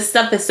I'm like, this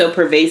stuff is so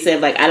pervasive.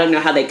 Like, I don't know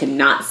how they could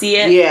not see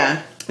it.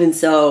 Yeah. And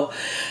so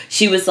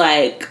she was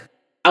like,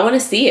 I want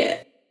to see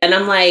it. And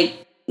I'm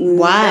like,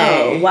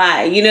 why? No,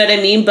 why? You know what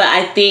I mean? But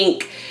I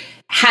think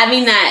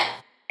having that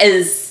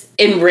as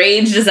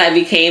enraged as I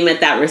became at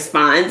that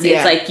response,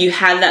 it's like you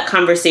have that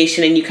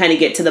conversation and you kind of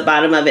get to the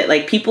bottom of it.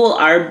 Like, people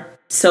are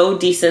so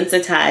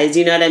desensitized,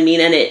 you know what I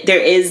mean? And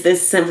there is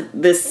this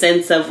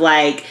sense of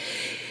like,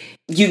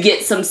 you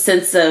get some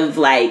sense of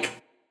like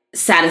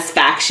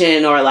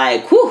satisfaction, or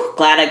like, whew,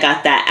 glad I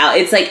got that out.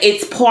 It's like,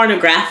 it's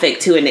pornographic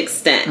to an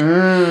extent.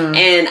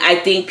 And I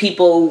think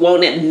people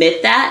won't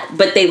admit that,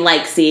 but they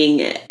like seeing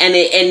it.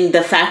 And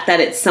the fact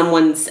that it's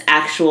someone's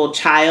actual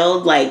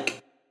child,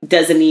 like,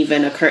 doesn't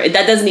even occur.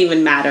 That doesn't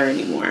even matter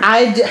anymore.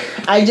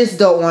 I just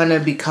don't want to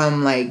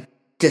become like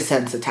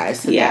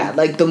desensitized to that.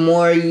 Like, the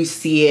more you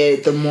see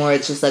it, the more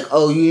it's just like,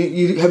 oh,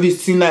 you have you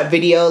seen that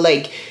video?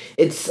 Like,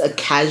 it's a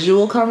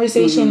casual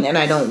conversation, and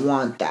I don't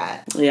want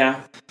that.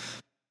 Yeah.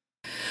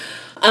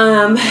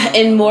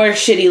 In more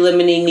shitty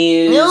limiting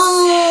news.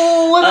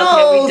 No, what else?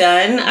 Okay, we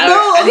done?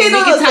 No, we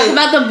can talk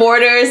about the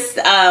borders.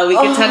 We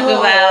can talk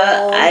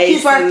about ICE.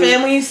 Keep our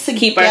families together.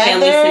 Keep our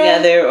families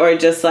together, or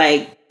just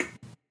like,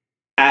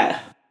 I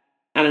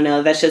don't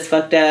know, that's just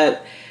fucked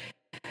up.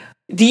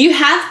 Do you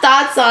have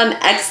thoughts on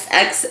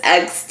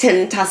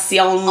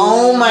XXXTentacion?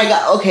 Oh my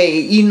god. Okay,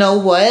 you know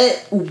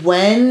what?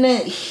 When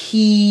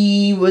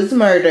he was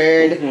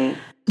murdered,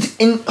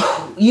 and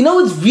you know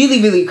what's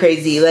really, really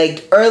crazy?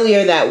 Like,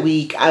 earlier that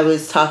week, I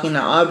was talking to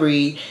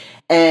Aubrey,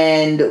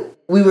 and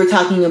we were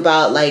talking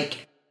about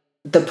like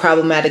the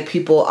problematic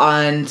people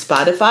on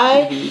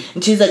Spotify,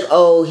 and she's like,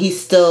 oh,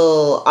 he's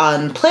still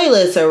on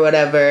playlists or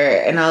whatever,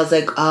 and I was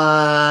like,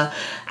 I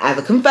have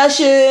a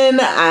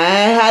confession.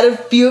 I had a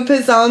few of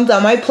his songs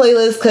on my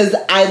playlist because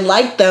I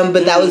liked them,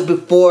 but that was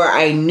before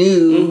I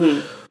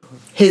knew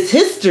his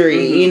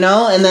history, you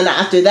know? And then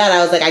after that,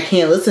 I was like, I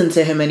can't listen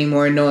to him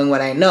anymore knowing what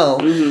I know.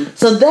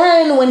 So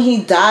then when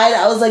he died,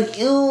 I was like,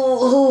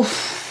 ew,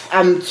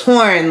 I'm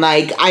torn.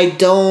 Like, I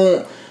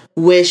don't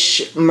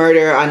wish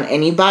murder on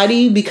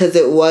anybody, because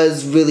it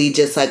was really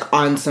just like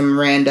on some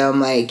random,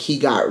 like, he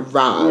got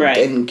robbed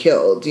and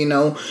killed, you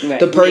know?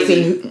 The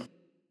person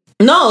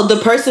the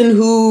person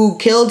who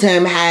killed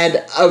him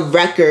had a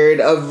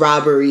record of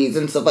robberies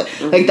and stuff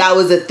like that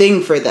was a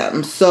thing for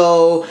them.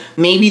 So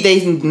maybe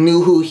they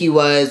knew who he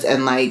was,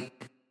 and like,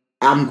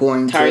 I'm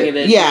going to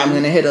targeted. I'm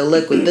going to hit a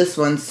lick with this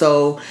one.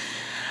 So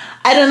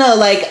I don't know,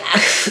 like,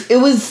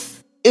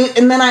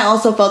 and then I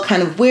also felt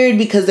kind of weird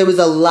because there was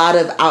a lot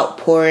of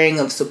outpouring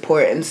of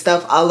support and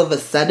stuff all of a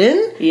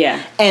sudden.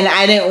 Yeah. And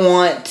I didn't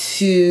want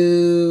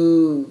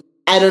to,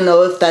 I don't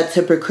know if that's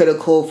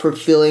hypocritical for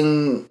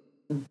feeling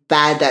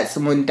bad that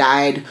someone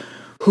died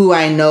who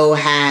I know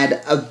had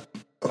a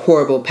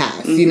horrible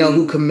past, you know,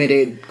 who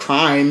committed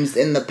crimes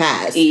in the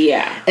past.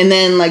 Yeah. And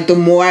then, like, the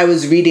more I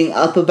was reading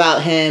up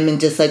about him and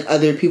just, like,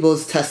 other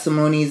people's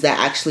testimonies that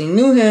actually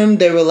knew him,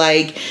 they were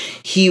like,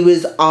 he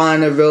was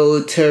on a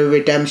road to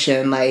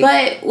redemption. Like,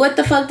 but what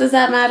the fuck does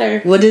that matter?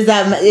 What does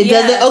that matter? It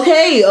doesn't.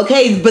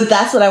 Okay. But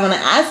that's what I want to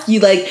ask you.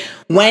 Like,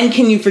 when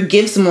can you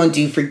forgive someone?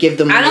 Do you forgive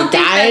them when they die? I don't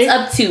think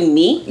that's up to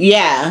me.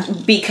 Yeah.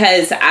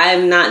 Because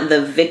I'm not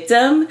the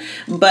victim.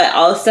 But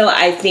also,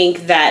 I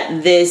think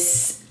that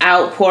this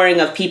outpouring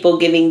of people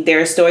giving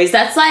their stories.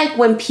 That's like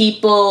when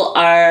people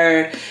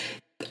are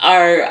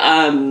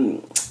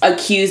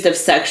accused of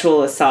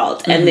sexual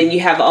assault, and then you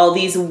have all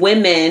these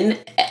women,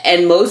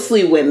 and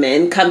mostly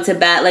women, come to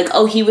bat like,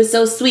 oh, he was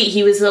so sweet,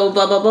 he was so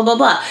blah blah blah blah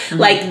blah.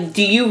 Like,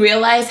 do you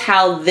realize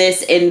how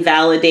this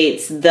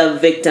invalidates the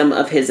victim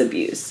of his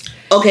abuse?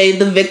 Okay,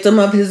 the victim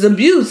of his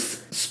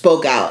abuse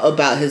spoke out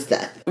about his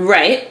death,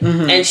 right?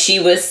 And she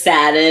was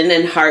saddened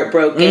and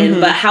heartbroken.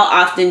 But how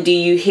often do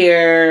you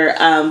hear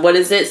what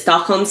is it,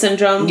 Stockholm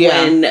syndrome,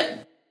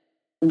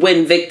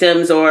 when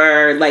victims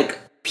or like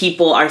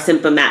people are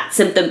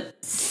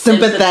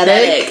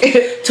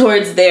sympathetic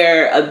towards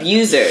their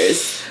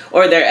abusers,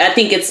 or their, I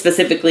think it's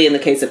specifically in the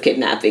case of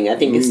kidnapping, I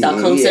think it's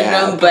Stockholm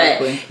syndrome,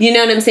 probably. But you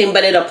know what I'm saying?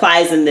 But it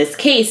applies in this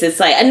case. It's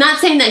like, I'm not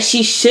saying that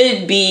she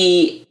should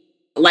be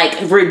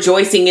like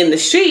rejoicing in the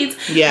streets,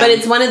 but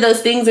it's one of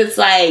those things, it's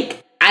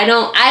like,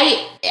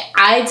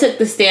 I took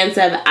the stance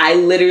of, I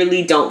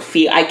literally don't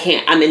feel,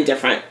 I'm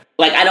indifferent.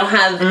 Like, I don't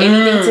have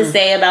anything to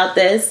say about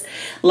this.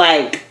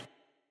 Like,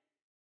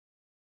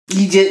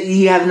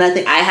 you have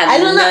nothing. I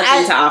have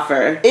nothing to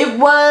offer.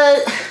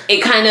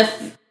 It kind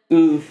of.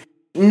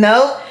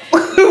 No.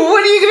 What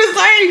are you gonna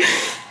say?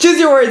 Choose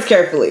your words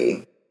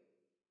carefully.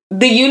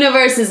 The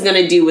universe is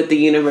gonna do what the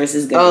universe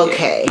is gonna do.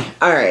 Okay.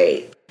 All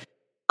right.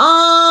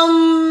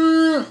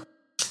 I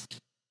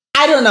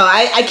don't know.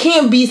 I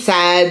can't be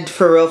sad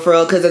for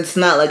real, because it's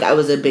not like I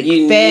was a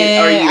big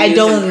fan. I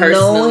don't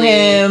know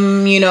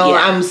him. You know,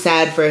 I'm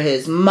sad for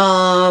his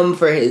mom,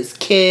 for his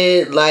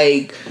kid.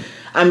 Like,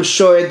 I'm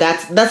sure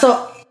that's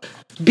a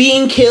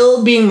being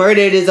killed, being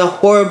murdered is a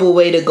horrible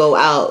way to go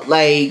out.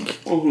 Like,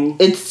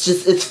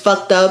 it's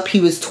fucked up. He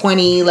was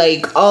 20.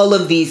 Like, all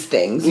of these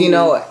things, you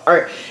know,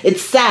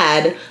 it's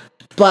sad,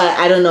 but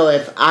I don't know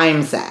if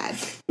I'm sad.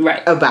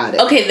 Right. About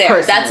it. Okay, there.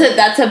 Personally.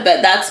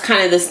 That's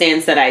kind of the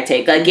stance that I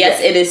take. Like, yes,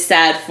 it is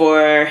sad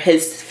for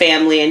his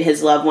family and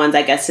his loved ones,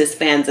 I guess his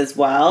fans as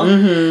well.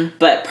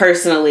 But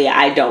personally,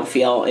 I don't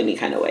feel any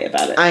kind of way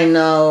about it. I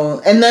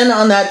know. And then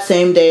on that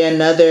same day,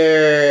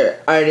 another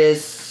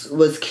artist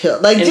was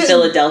killed. Like, in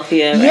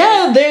Philadelphia. Right?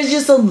 Yeah, there's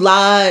just a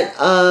lot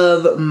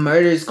of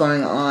murders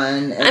going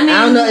on. And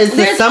I don't know, it's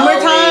the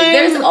summertime.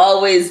 There's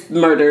always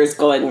murders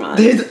going on.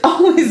 There's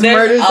always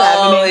murders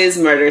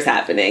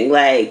happening.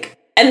 Like,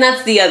 and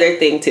that's the other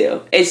thing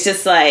too. It's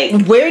just like,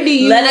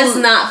 let us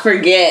not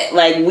forget,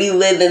 like, we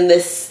live in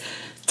this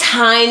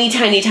tiny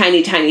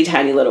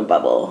little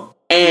bubble.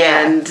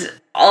 And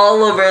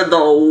all over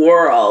the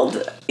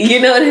world,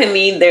 you know what I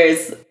mean?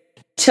 There's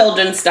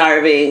children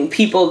starving,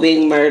 people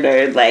being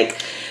murdered, like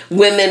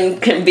women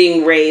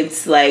being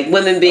raped, like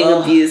women being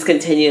abused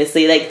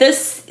continuously. Like,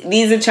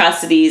 these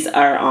atrocities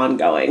are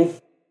ongoing.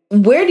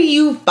 Where do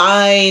you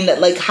find,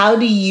 like, how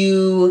do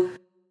you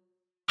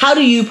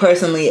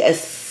personally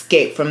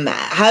escape from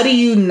that? How do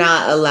you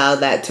not allow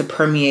that to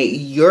permeate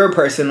your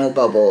personal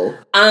bubble?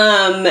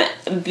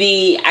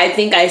 I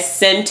think I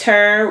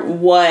center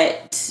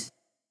what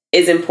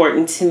is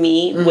important to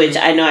me, which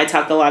I know I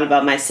talk a lot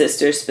about my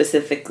sisters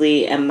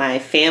specifically and my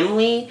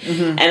family.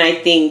 And I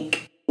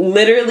think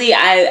literally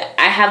I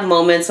have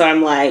moments where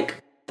I'm like,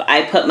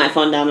 I put my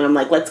phone down and I'm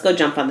like, let's go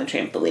jump on the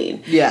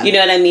trampoline. Yeah. You know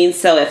what I mean?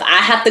 So if I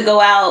have to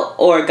go out,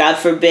 or God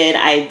forbid,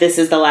 this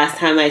is the last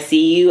time I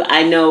see you,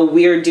 I know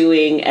we're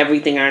doing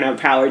everything in our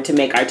power to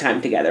make our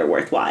time together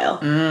worthwhile.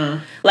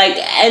 Like,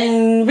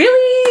 and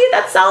really,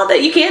 that's all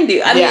that you can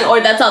do. I mean, or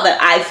that's all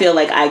that I feel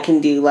like I can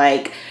do.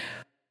 Like,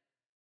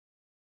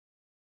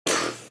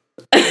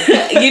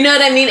 you know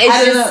what I mean?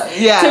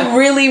 It's to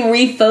really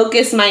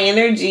refocus my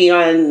energy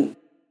on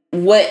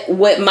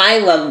what my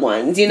loved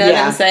ones, you know what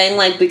I'm saying?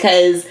 Like,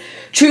 because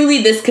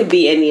truly this could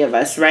be any of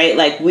us, right?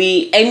 Like,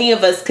 any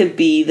of us could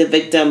be the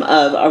victim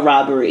of a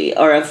robbery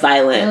or a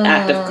violent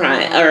act of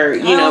crime, or,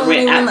 you know,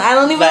 I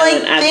don't even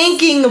like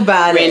thinking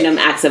about random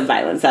acts of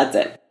violence. That's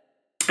it.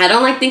 I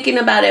don't like thinking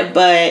about it,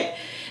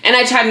 and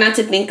I try not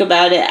to think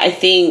about it. I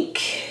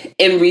think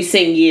in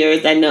recent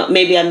years, I know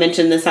maybe I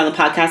mentioned this on the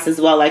podcast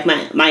as well, like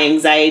my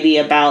anxiety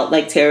about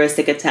like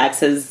terroristic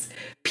attacks has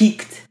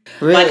peaked.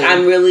 Really? Like,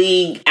 I'm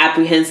really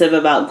apprehensive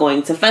about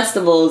going to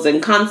festivals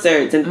and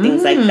concerts and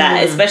things like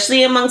that,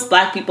 especially amongst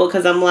Black people,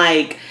 because I'm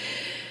like,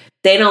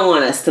 they don't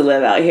want us to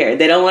live out here.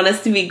 They don't want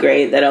us to be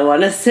great. They don't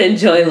want us to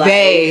enjoy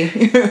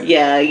life.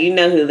 Yeah, you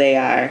know who they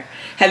are.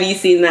 Have you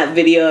seen that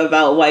video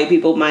about white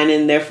people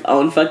minding their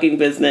own fucking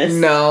business?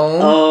 No.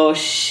 Oh,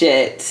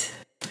 shit.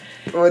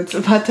 What's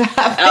about to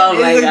happen?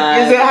 Oh, my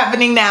God. Is it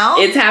happening now?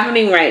 It's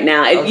happening right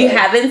now. If you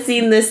haven't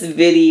seen this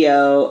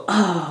video,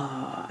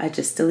 I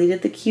just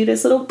deleted the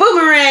cutest little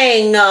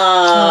boomerang.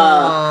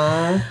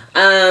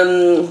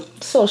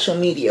 Social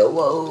media,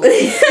 whoa.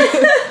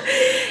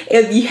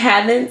 If you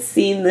haven't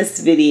seen this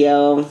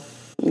video,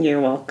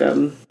 you're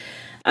welcome.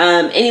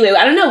 Anyway,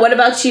 I don't know. What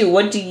about you?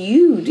 What do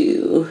you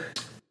do?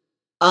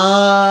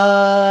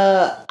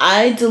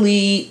 I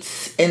delete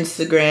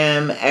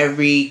Instagram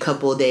every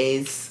couple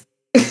days.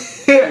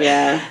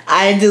 Yeah.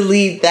 I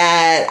delete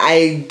that.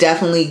 I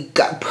definitely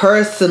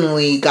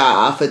personally got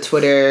off of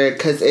Twitter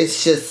because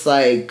it's just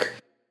like,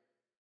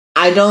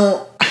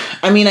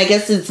 I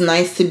guess it's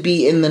nice to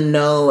be in the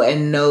know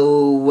and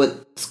know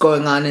what's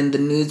going on in the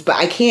news, but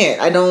I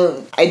can't. I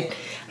don't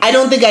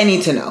think I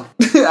need to know.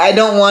 I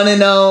don't want to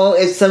know.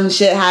 If some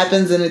shit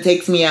happens and it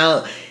takes me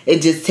out,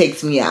 it just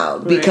takes me out.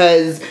 Right.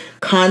 Because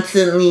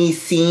constantly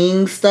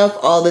seeing stuff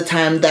all the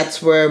time,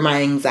 that's where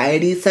my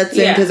anxiety sets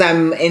in, because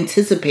I'm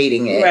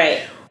anticipating it.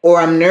 Right. Or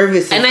I'm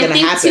nervous it's going to happen.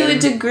 And I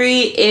think to a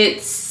degree,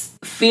 it's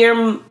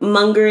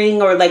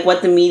fear-mongering, or like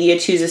what the media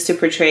chooses to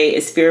portray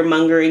is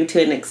fear-mongering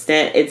to an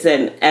extent. It's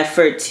an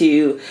effort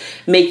to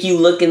make you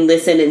look and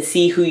listen and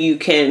see who you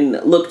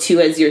can look to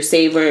as your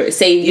savior.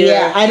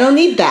 Yeah, I don't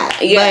need that.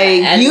 Yeah,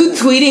 like, you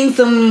tweeting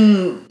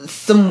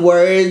some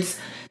words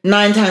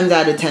 9 times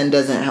out of 10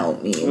 doesn't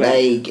help me.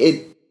 Right. Like,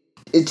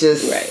 it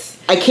just... Right.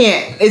 I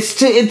can't.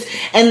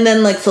 And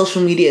then, like,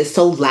 social media is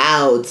so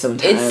loud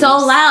sometimes. It's so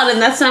loud,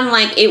 and that's why I'm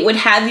like, it would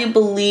have you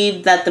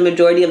believe that the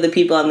majority of the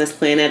people on this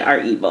planet are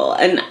evil.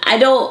 And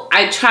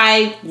I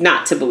try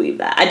not to believe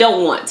that. I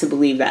don't want to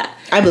believe that.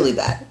 I believe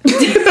that.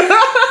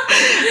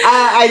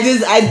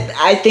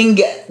 I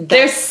think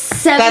there's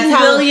 7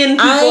 billion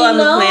people on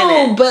the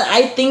planet. But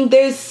I think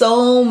there's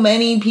so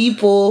many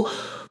people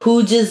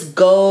who just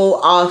go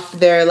off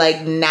their,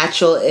 like,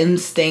 natural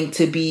instinct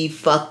to be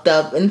fucked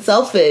up and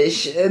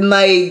selfish. And,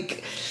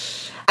 like,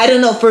 I don't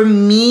know, for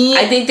me...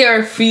 I think there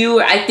are few...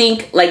 I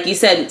think, like you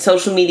said,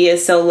 social media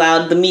is so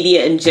loud. The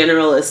media in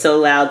general is so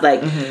loud.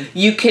 Like,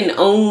 you can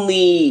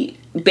only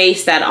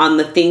base that on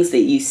the things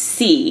that you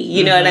see.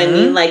 You know what I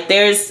mean? Like,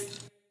 there's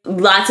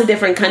lots of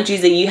different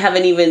countries that you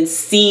haven't even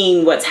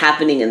seen what's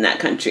happening in that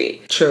country.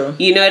 True.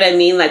 You know what I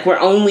mean? Like, we're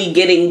only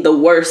getting the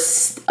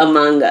worst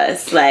among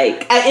us.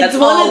 Like, it's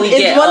one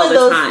of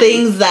those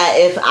things that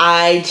if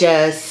I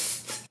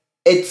just...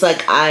 It's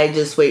like, I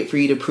just wait for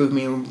you to prove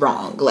me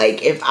wrong.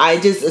 Like, if I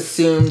just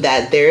assume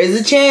that there is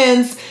a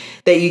chance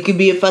that you could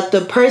be a fucked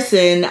up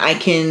person, I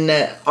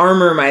can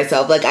armor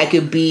myself. Like, I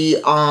could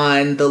be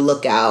on the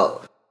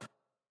lookout.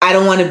 I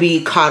don't want to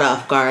be caught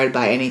off guard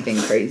by anything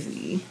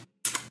crazy.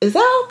 Is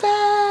that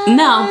bad?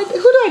 No.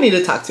 Who do I need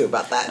to talk to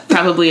about that?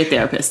 Probably a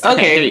therapist.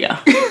 Okay, here you go.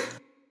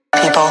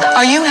 People,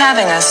 are you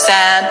having a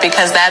sad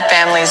because that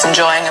family's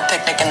enjoying a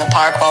picnic in the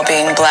park while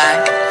being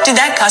black?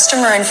 Did that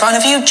customer in front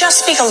of you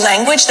just speak a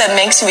language that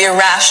makes you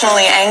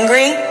irrationally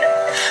angry?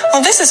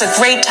 Well, this is a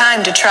great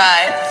time to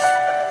try it.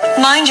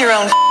 Mind your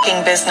own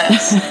f***ing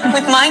business.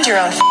 With Mind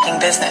Your Own f***ing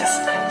Business,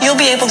 you'll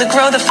be able to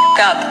grow the f***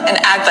 up and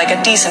act like a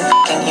decent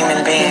f***ing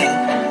human being.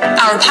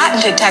 Our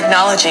patented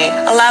technology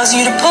allows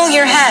you to pull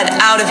your head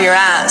out of your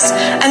ass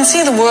and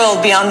see the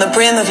world beyond the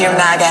brim of your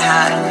MAGA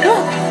hat.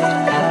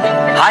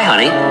 Hi,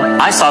 honey.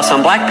 I saw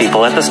some black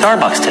people at the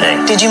Starbucks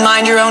today. Did you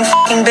mind your own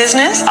f***ing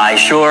business? I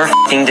sure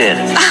f***ing did.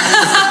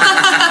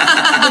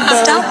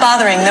 Stop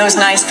bothering those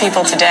nice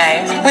people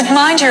today with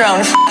Mind Your Own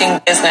f***ing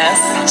Business.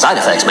 Side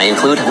effects may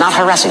include not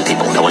harassing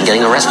people, no one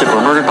getting arrested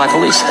or murdered by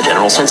police, a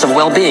general sense of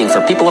well-being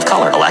for people of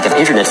color, a lack of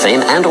internet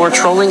fame and or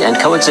trolling and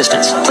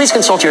coexistence. Please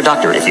consult your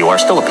doctor if you are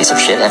still a piece of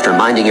shit after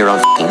minding your own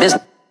f***ing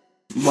business.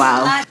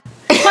 Wow.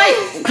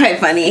 Quite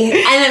funny.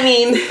 And I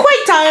mean...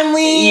 Quite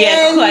timely.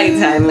 Yeah, quite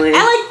timely.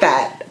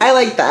 I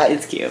like that.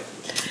 It's cute.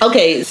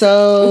 Okay,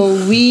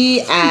 so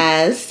we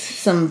asked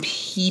some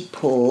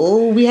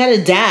people. We had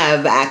a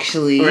dab,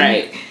 actually.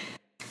 Right.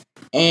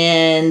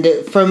 And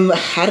when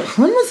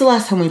was the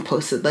last time we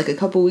posted? Like a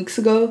couple weeks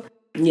ago?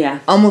 Yeah.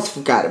 Almost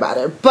forgot about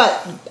it.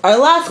 But our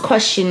last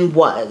question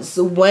was,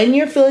 when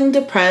you're feeling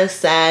depressed,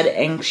 sad,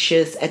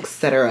 anxious,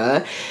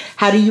 etc.,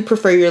 how do you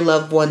prefer your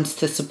loved ones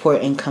to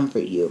support and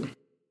comfort you?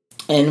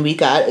 And we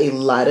got a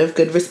lot of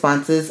good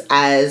responses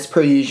as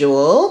per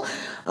usual.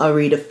 I'll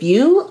read a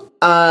few.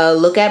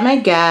 Look at my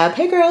Gab.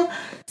 Hey, girl.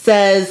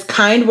 Says,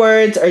 kind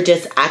words are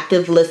just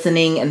active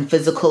listening and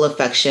physical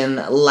affection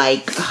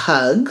like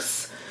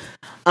hugs.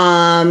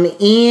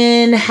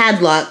 Ian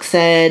Hadlock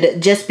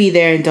said, just be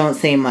there and don't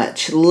say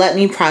much. Let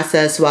me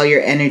process while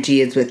your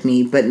energy is with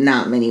me, but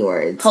not many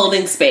words.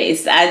 Holding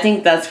space. I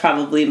think that's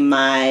probably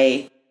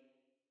my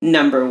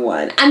number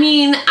one. I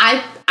mean,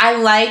 I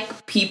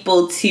like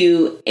people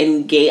to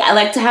engage. I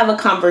like to have a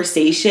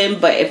conversation,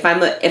 but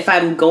if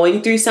I'm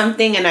going through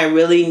something and I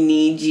really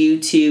need you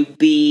to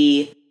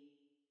be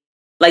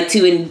like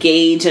to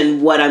engage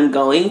in what I'm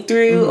going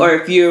through, or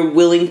if you're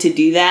willing to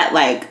do that,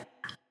 like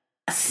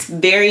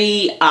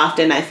very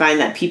often I find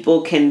that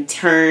people can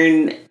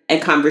turn a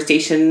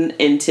conversation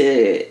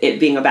into it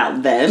being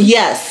about them.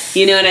 Yes.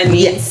 You know what I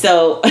mean? Yes.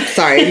 So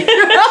sorry.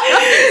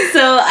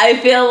 So I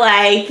feel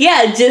like,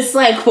 yeah, just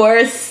like for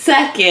a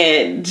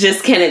second,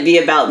 just can it be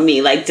about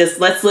me? Like, just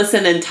let's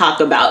listen and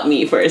talk about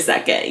me for a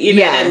second. You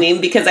know what I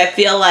mean? Because I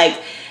feel like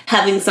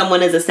having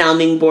someone as a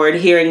sounding board,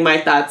 hearing my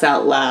thoughts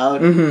out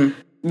loud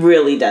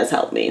really does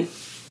help me.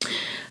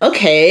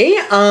 Okay.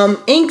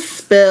 Ink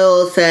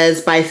Spill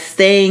says, by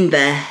staying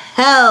the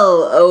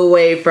hell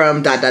away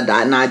from ...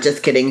 Not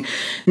just kidding.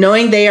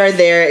 Knowing they are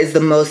there is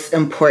the most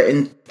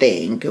important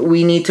thing.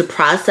 We need to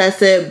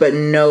process it, but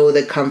know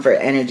the comfort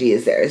energy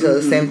is there. So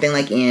the same thing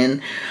like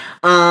Ian.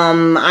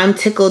 I'm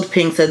tickled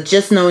pink said,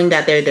 just knowing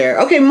that they're there.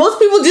 Okay, most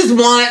people just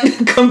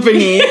want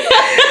company.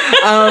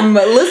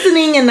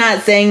 Listening and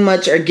not saying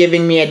much or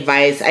giving me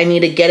advice. I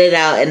need to get it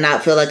out and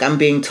not feel like I'm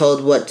being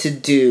told what to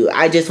do.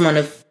 I just want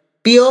to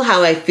feel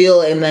how I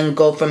feel and then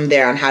go from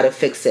there on how to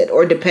fix it.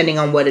 Or depending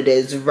on what it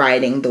is,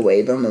 riding the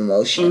wave of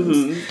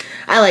emotions.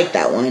 I like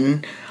that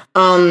one.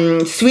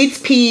 Sweets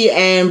Pea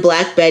and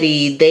Black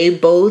Betty, they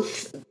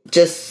both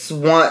just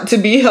want to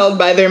be held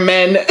by their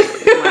men.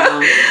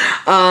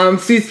 Wow.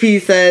 Sweets Pea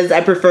says,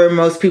 I prefer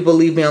most people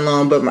leave me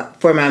alone, but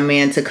for my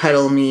man to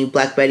cuddle me.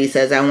 Black Betty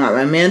says, I want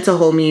my man to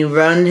hold me,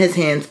 run his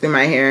hands through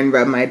my hair, and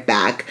rub my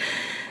back.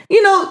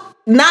 You know,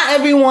 not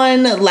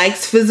everyone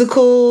likes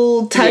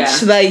physical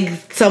touch. Yeah.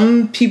 Like,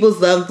 some people's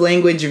love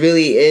language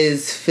really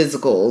is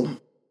physical.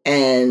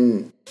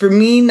 And for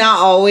me, not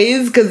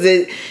always, because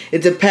it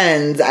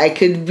depends. I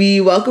could be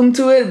welcome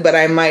to it, but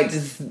I might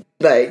just,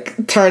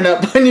 like, turn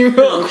up on you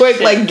real quick.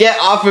 Shit. Like, get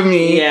off of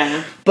me.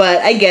 Yeah.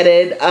 But I get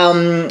it.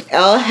 El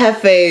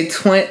Jefe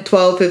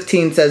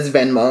 1215 says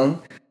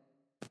Venmo.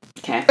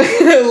 Okay.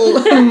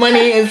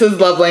 Money is his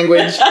love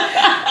language.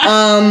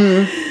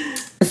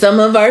 Some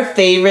of our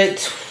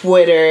favorite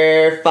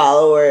Twitter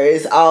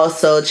followers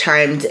also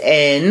chimed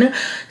in.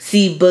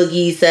 C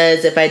Boogie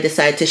says, if I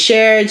decide to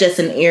share, just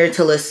an ear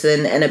to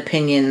listen and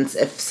opinions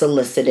if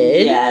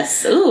solicited.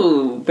 Yes.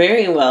 Ooh,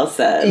 very well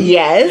said.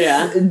 Yes.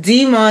 Yeah.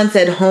 Demon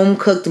said, home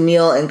cooked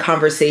meal and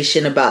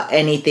conversation about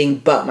anything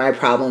but my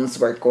problems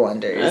work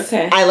wonders.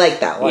 Okay. I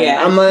like that one.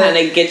 Yeah. I'm kind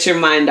of get your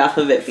mind off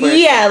of it first.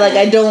 Yeah, like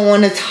I don't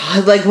want to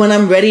talk, like when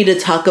I'm ready to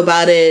talk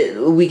about it,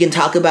 we can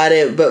talk about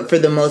it, but for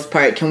the most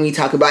part, can we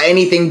talk about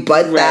anything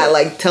but that?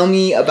 Like, tell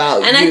me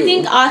about and you. I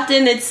think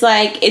often it's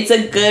like, it's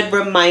a good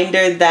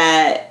reminder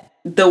that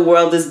the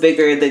world is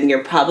bigger than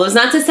your problems.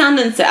 Not to sound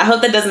I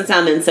hope that doesn't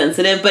sound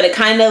insensitive, but it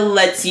kind of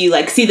lets you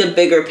like see the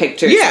bigger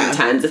picture.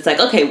 Sometimes it's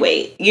like, okay,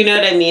 wait, you know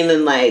what I mean?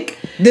 And like,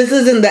 this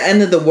isn't the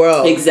end of the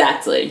world.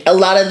 Exactly. A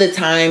lot of the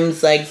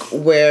times, like,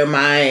 where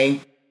my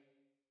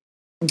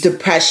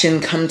depression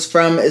comes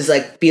from is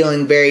like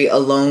feeling very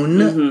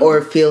alone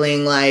or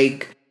feeling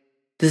like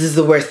this is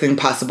the worst thing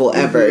possible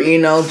ever, you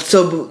know?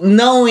 So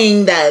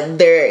knowing that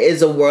there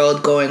is a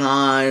world going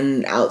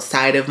on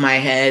outside of my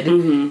head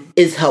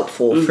is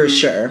helpful for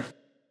sure.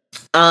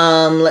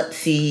 Let's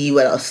see,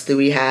 what else do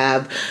we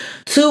have?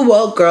 Two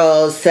Woke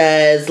Girls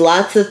says,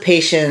 lots of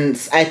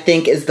patience, I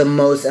think, is the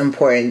most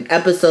important.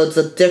 Episodes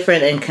look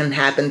different and can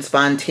happen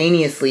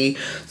spontaneously.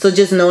 So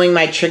just knowing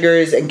my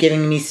triggers and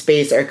giving me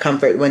space or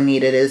comfort when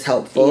needed is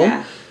helpful.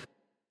 Yeah.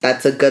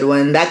 That's a good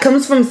one. That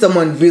comes from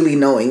someone really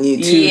knowing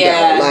you too.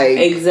 Yeah, though. Like,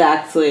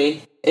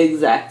 exactly.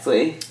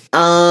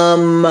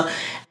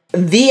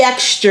 The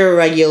Extra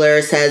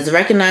Regular says,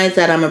 recognize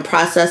that I'm a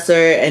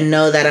processor and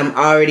know that I'm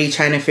already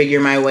trying to figure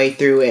my way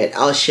through it.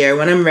 I'll share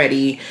when I'm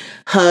ready.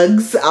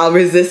 Hugs, I'll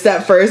resist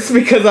at first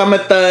because I'm a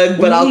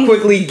thug, but I'll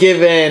quickly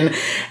give in.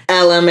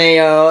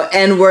 LMAO.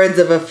 And words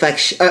of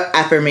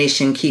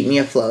affirmation keep me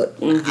afloat.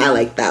 I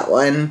like that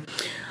one.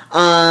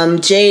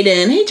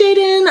 Jaden. Hey,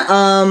 Jaden.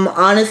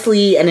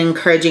 Honestly, an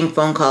encouraging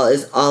phone call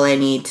is all I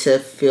need to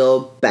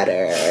feel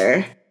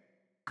better.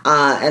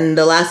 And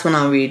the last one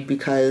I'll read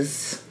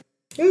because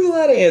there's a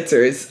lot of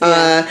answers.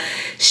 Yeah.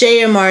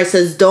 Shay Amar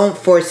says, don't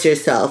force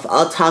yourself.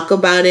 I'll talk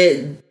about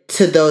it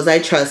to those I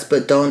trust,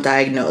 but don't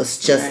diagnose.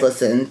 Just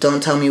listen.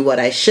 Don't tell me what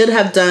I should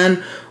have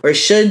done or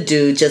should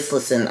do. Just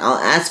listen. I'll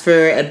ask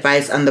for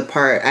advice on the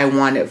part I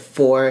want it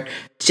for.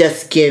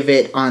 Just give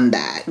it on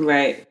that.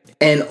 Right.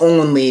 And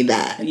only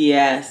that.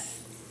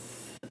 Yes.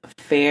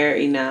 Fair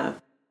enough.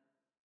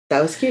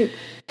 That was cute.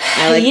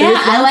 I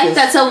like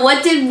that. So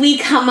what did we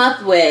come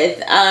up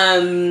with?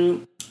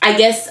 I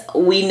guess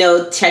we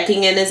know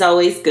checking in is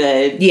always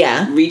good.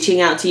 Yeah. Reaching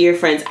out to your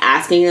friends,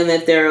 asking them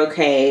if they're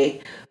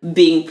okay.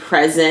 Being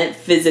present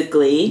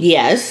physically.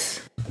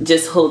 Yes.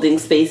 Just holding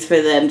space for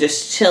them.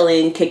 Just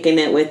chilling, kicking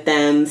it with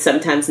them.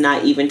 Sometimes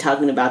not even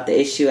talking about the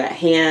issue at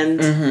hand.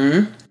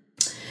 Mm-hmm.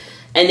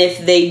 And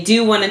if they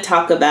do want to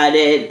talk about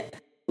it,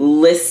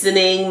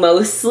 listening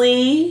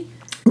mostly.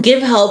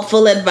 Give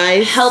helpful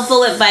advice.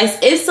 Helpful advice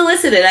if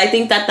solicited. I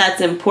think that that's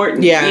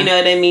important. Yeah. You know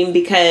what I mean?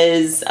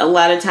 Because a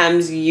lot of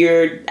times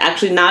you're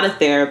actually not a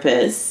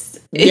therapist.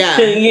 Yeah.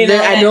 You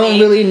know I don't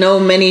really know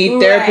many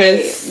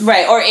therapists.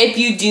 Right. Or if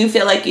you do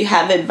feel like you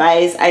have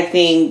advice, I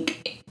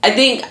think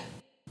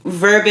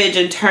verbiage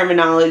and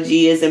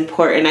terminology is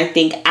important. I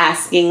think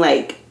asking,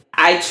 like,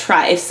 if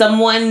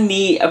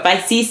I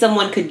see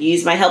someone could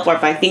use my help, or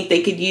if I think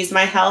they could use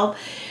my help,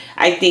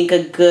 I think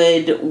a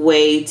good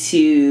way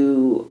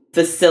to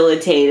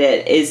facilitate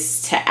it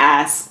is to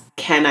ask,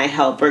 can I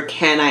help, or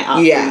can I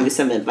offer you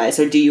some advice,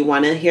 or do you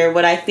want to hear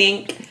what I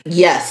think?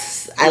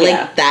 Yes. I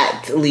like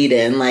that lead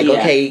in. Like,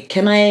 okay,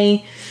 can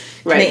I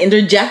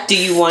interject? Do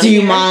you want? Do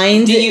you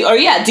mind? Do you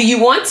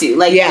want to?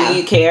 Like, do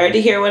you care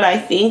to hear what I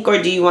think,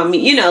 or do you want me?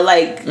 You know,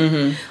 like,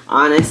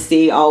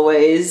 honesty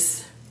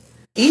always.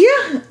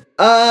 Yeah.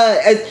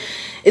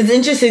 It's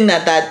interesting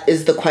that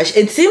is the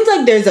question. It seems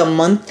like there's a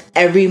month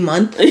every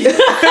month. There's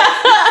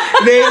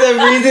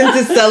a reason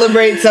to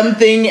celebrate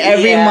something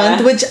every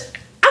month, which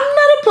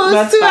supposed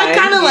That's to. fine, I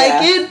kind of yeah.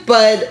 like it,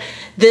 but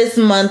this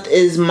month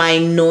is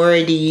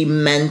Minority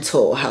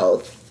Mental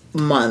Health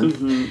Month.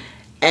 Mm-hmm.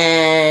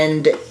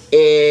 And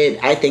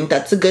I think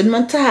that's a good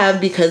month to have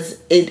because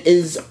it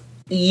is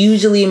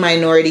usually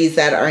minorities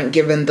that aren't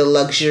given the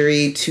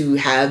luxury to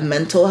have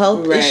mental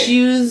health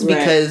issues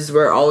because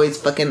we're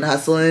always fucking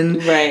hustling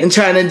and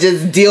trying to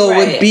just deal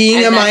with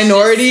being and a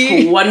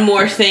minority. One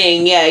more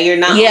thing, you're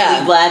not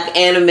only black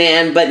and a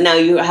man, but now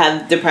you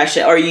have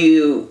depression or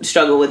you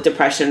struggle with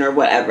depression or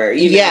whatever.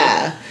 You know?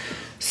 Yeah.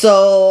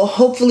 So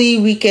hopefully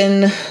we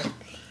can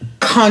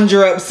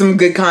conjure up some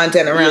good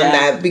content around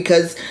that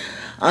because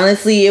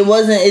honestly,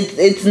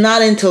 it's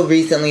not until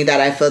recently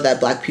that I feel that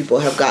black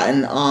people have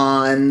gotten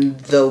on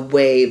the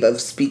wave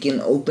of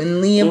speaking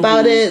openly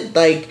about it.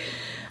 Like,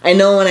 I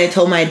know when I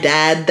told my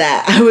dad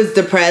that I was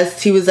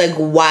depressed, he was like,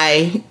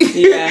 why?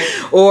 Yeah.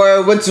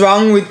 Or what's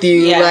wrong with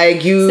you? Yeah.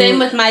 Like, you... Same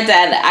with my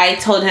dad. I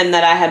told him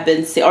that I had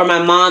been, or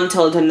my mom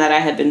told him that I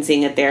had been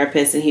seeing a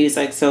therapist, and he was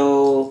like,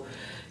 so...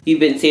 You've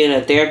been seeing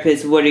a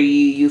therapist. What are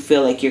you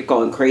feel like you're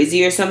going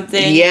crazy or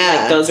something?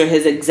 Yeah. Like, those are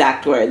his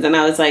exact words. And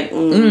I was like,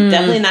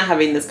 definitely not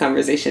having this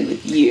conversation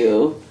with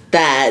you.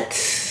 And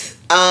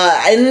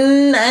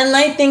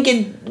I think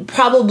it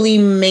probably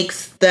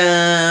makes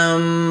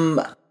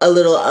them a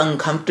little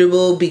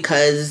uncomfortable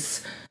because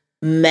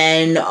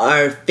men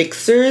are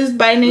fixers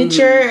by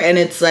nature, and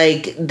it's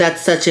like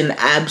that's such an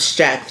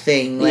abstract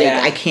thing. Like,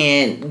 I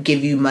can't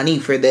give you money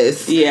for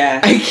this.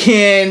 I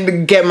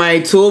can't get my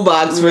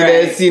toolbox for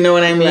this. You know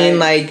what I mean?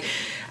 Like,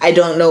 I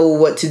don't know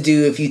what to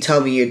do if you tell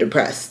me you're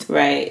depressed.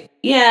 And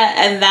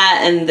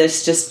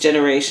this just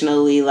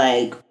generationally,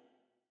 like,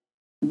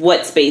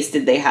 what space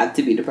did they have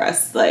to be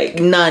depressed? Like,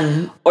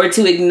 none. Or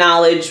to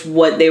acknowledge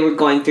what they were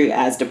going through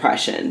as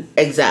depression.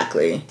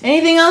 Exactly.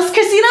 Anything else,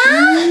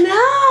 Christina?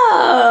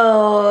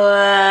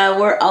 No.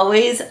 We're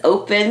always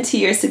open to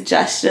your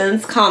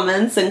suggestions,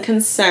 comments, and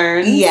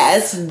concerns.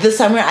 Yes. This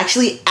time we're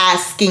actually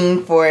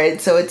asking for it,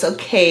 so it's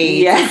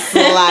okay to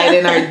slide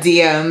in our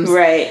DMs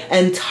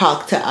and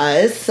talk to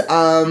us.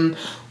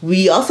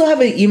 We also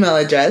have an email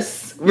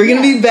address. We're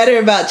going to be better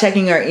about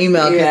checking our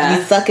email because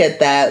we suck at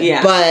that.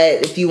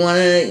 But if you want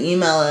to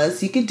email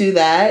us, you could do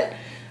that.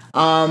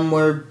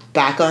 We're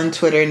back on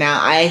Twitter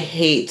now. I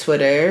hate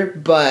Twitter,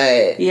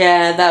 but...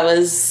 Yeah, that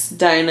was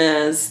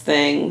Dinah's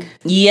thing.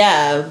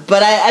 Yeah,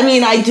 but I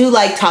mean, I do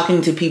like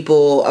talking to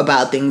people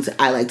about things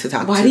I like to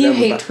talk to them about. Why do you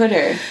hate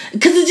Twitter?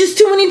 Because it's just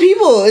too many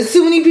people. It's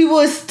too many people.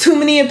 It's too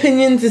many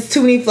opinions. It's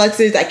too many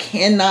flexers. I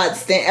cannot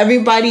stand...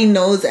 Everybody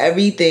knows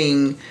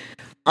everything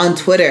on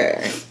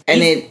Twitter.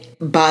 And it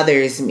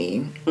bothers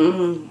me.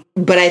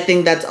 But I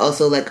think that's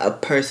also like a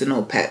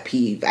personal pet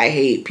peeve. I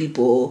hate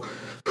people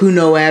who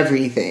know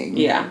everything.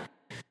 Yeah.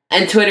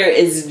 And Twitter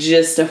is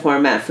just a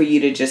format for you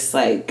to just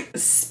like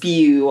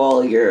spew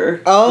all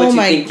your... Oh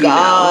my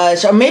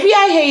gosh. Or maybe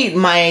I hate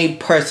my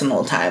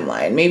personal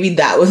timeline. Maybe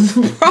that was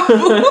the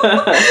problem.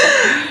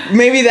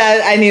 Maybe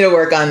that I need to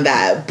work on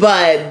that.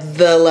 But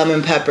the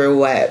Lemon Pepper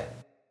Wet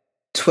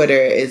Twitter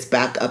is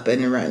back up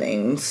and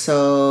running.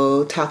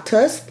 So talk to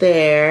us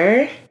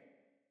there.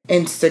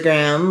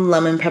 Instagram,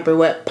 Lemon Pepper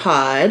Wet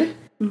Pod.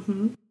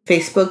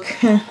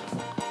 Facebook.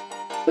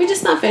 We're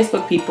just not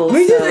Facebook people.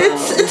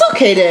 It's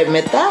okay to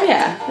admit that.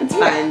 Yeah, it's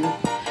fine.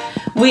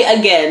 We,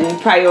 again,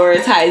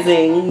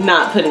 prioritizing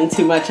not putting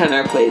too much on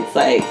our plates.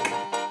 Like,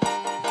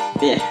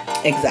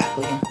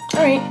 Exactly.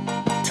 All right.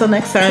 Till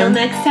next time.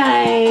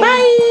 Bye.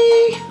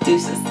 Bye.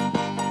 Deuces.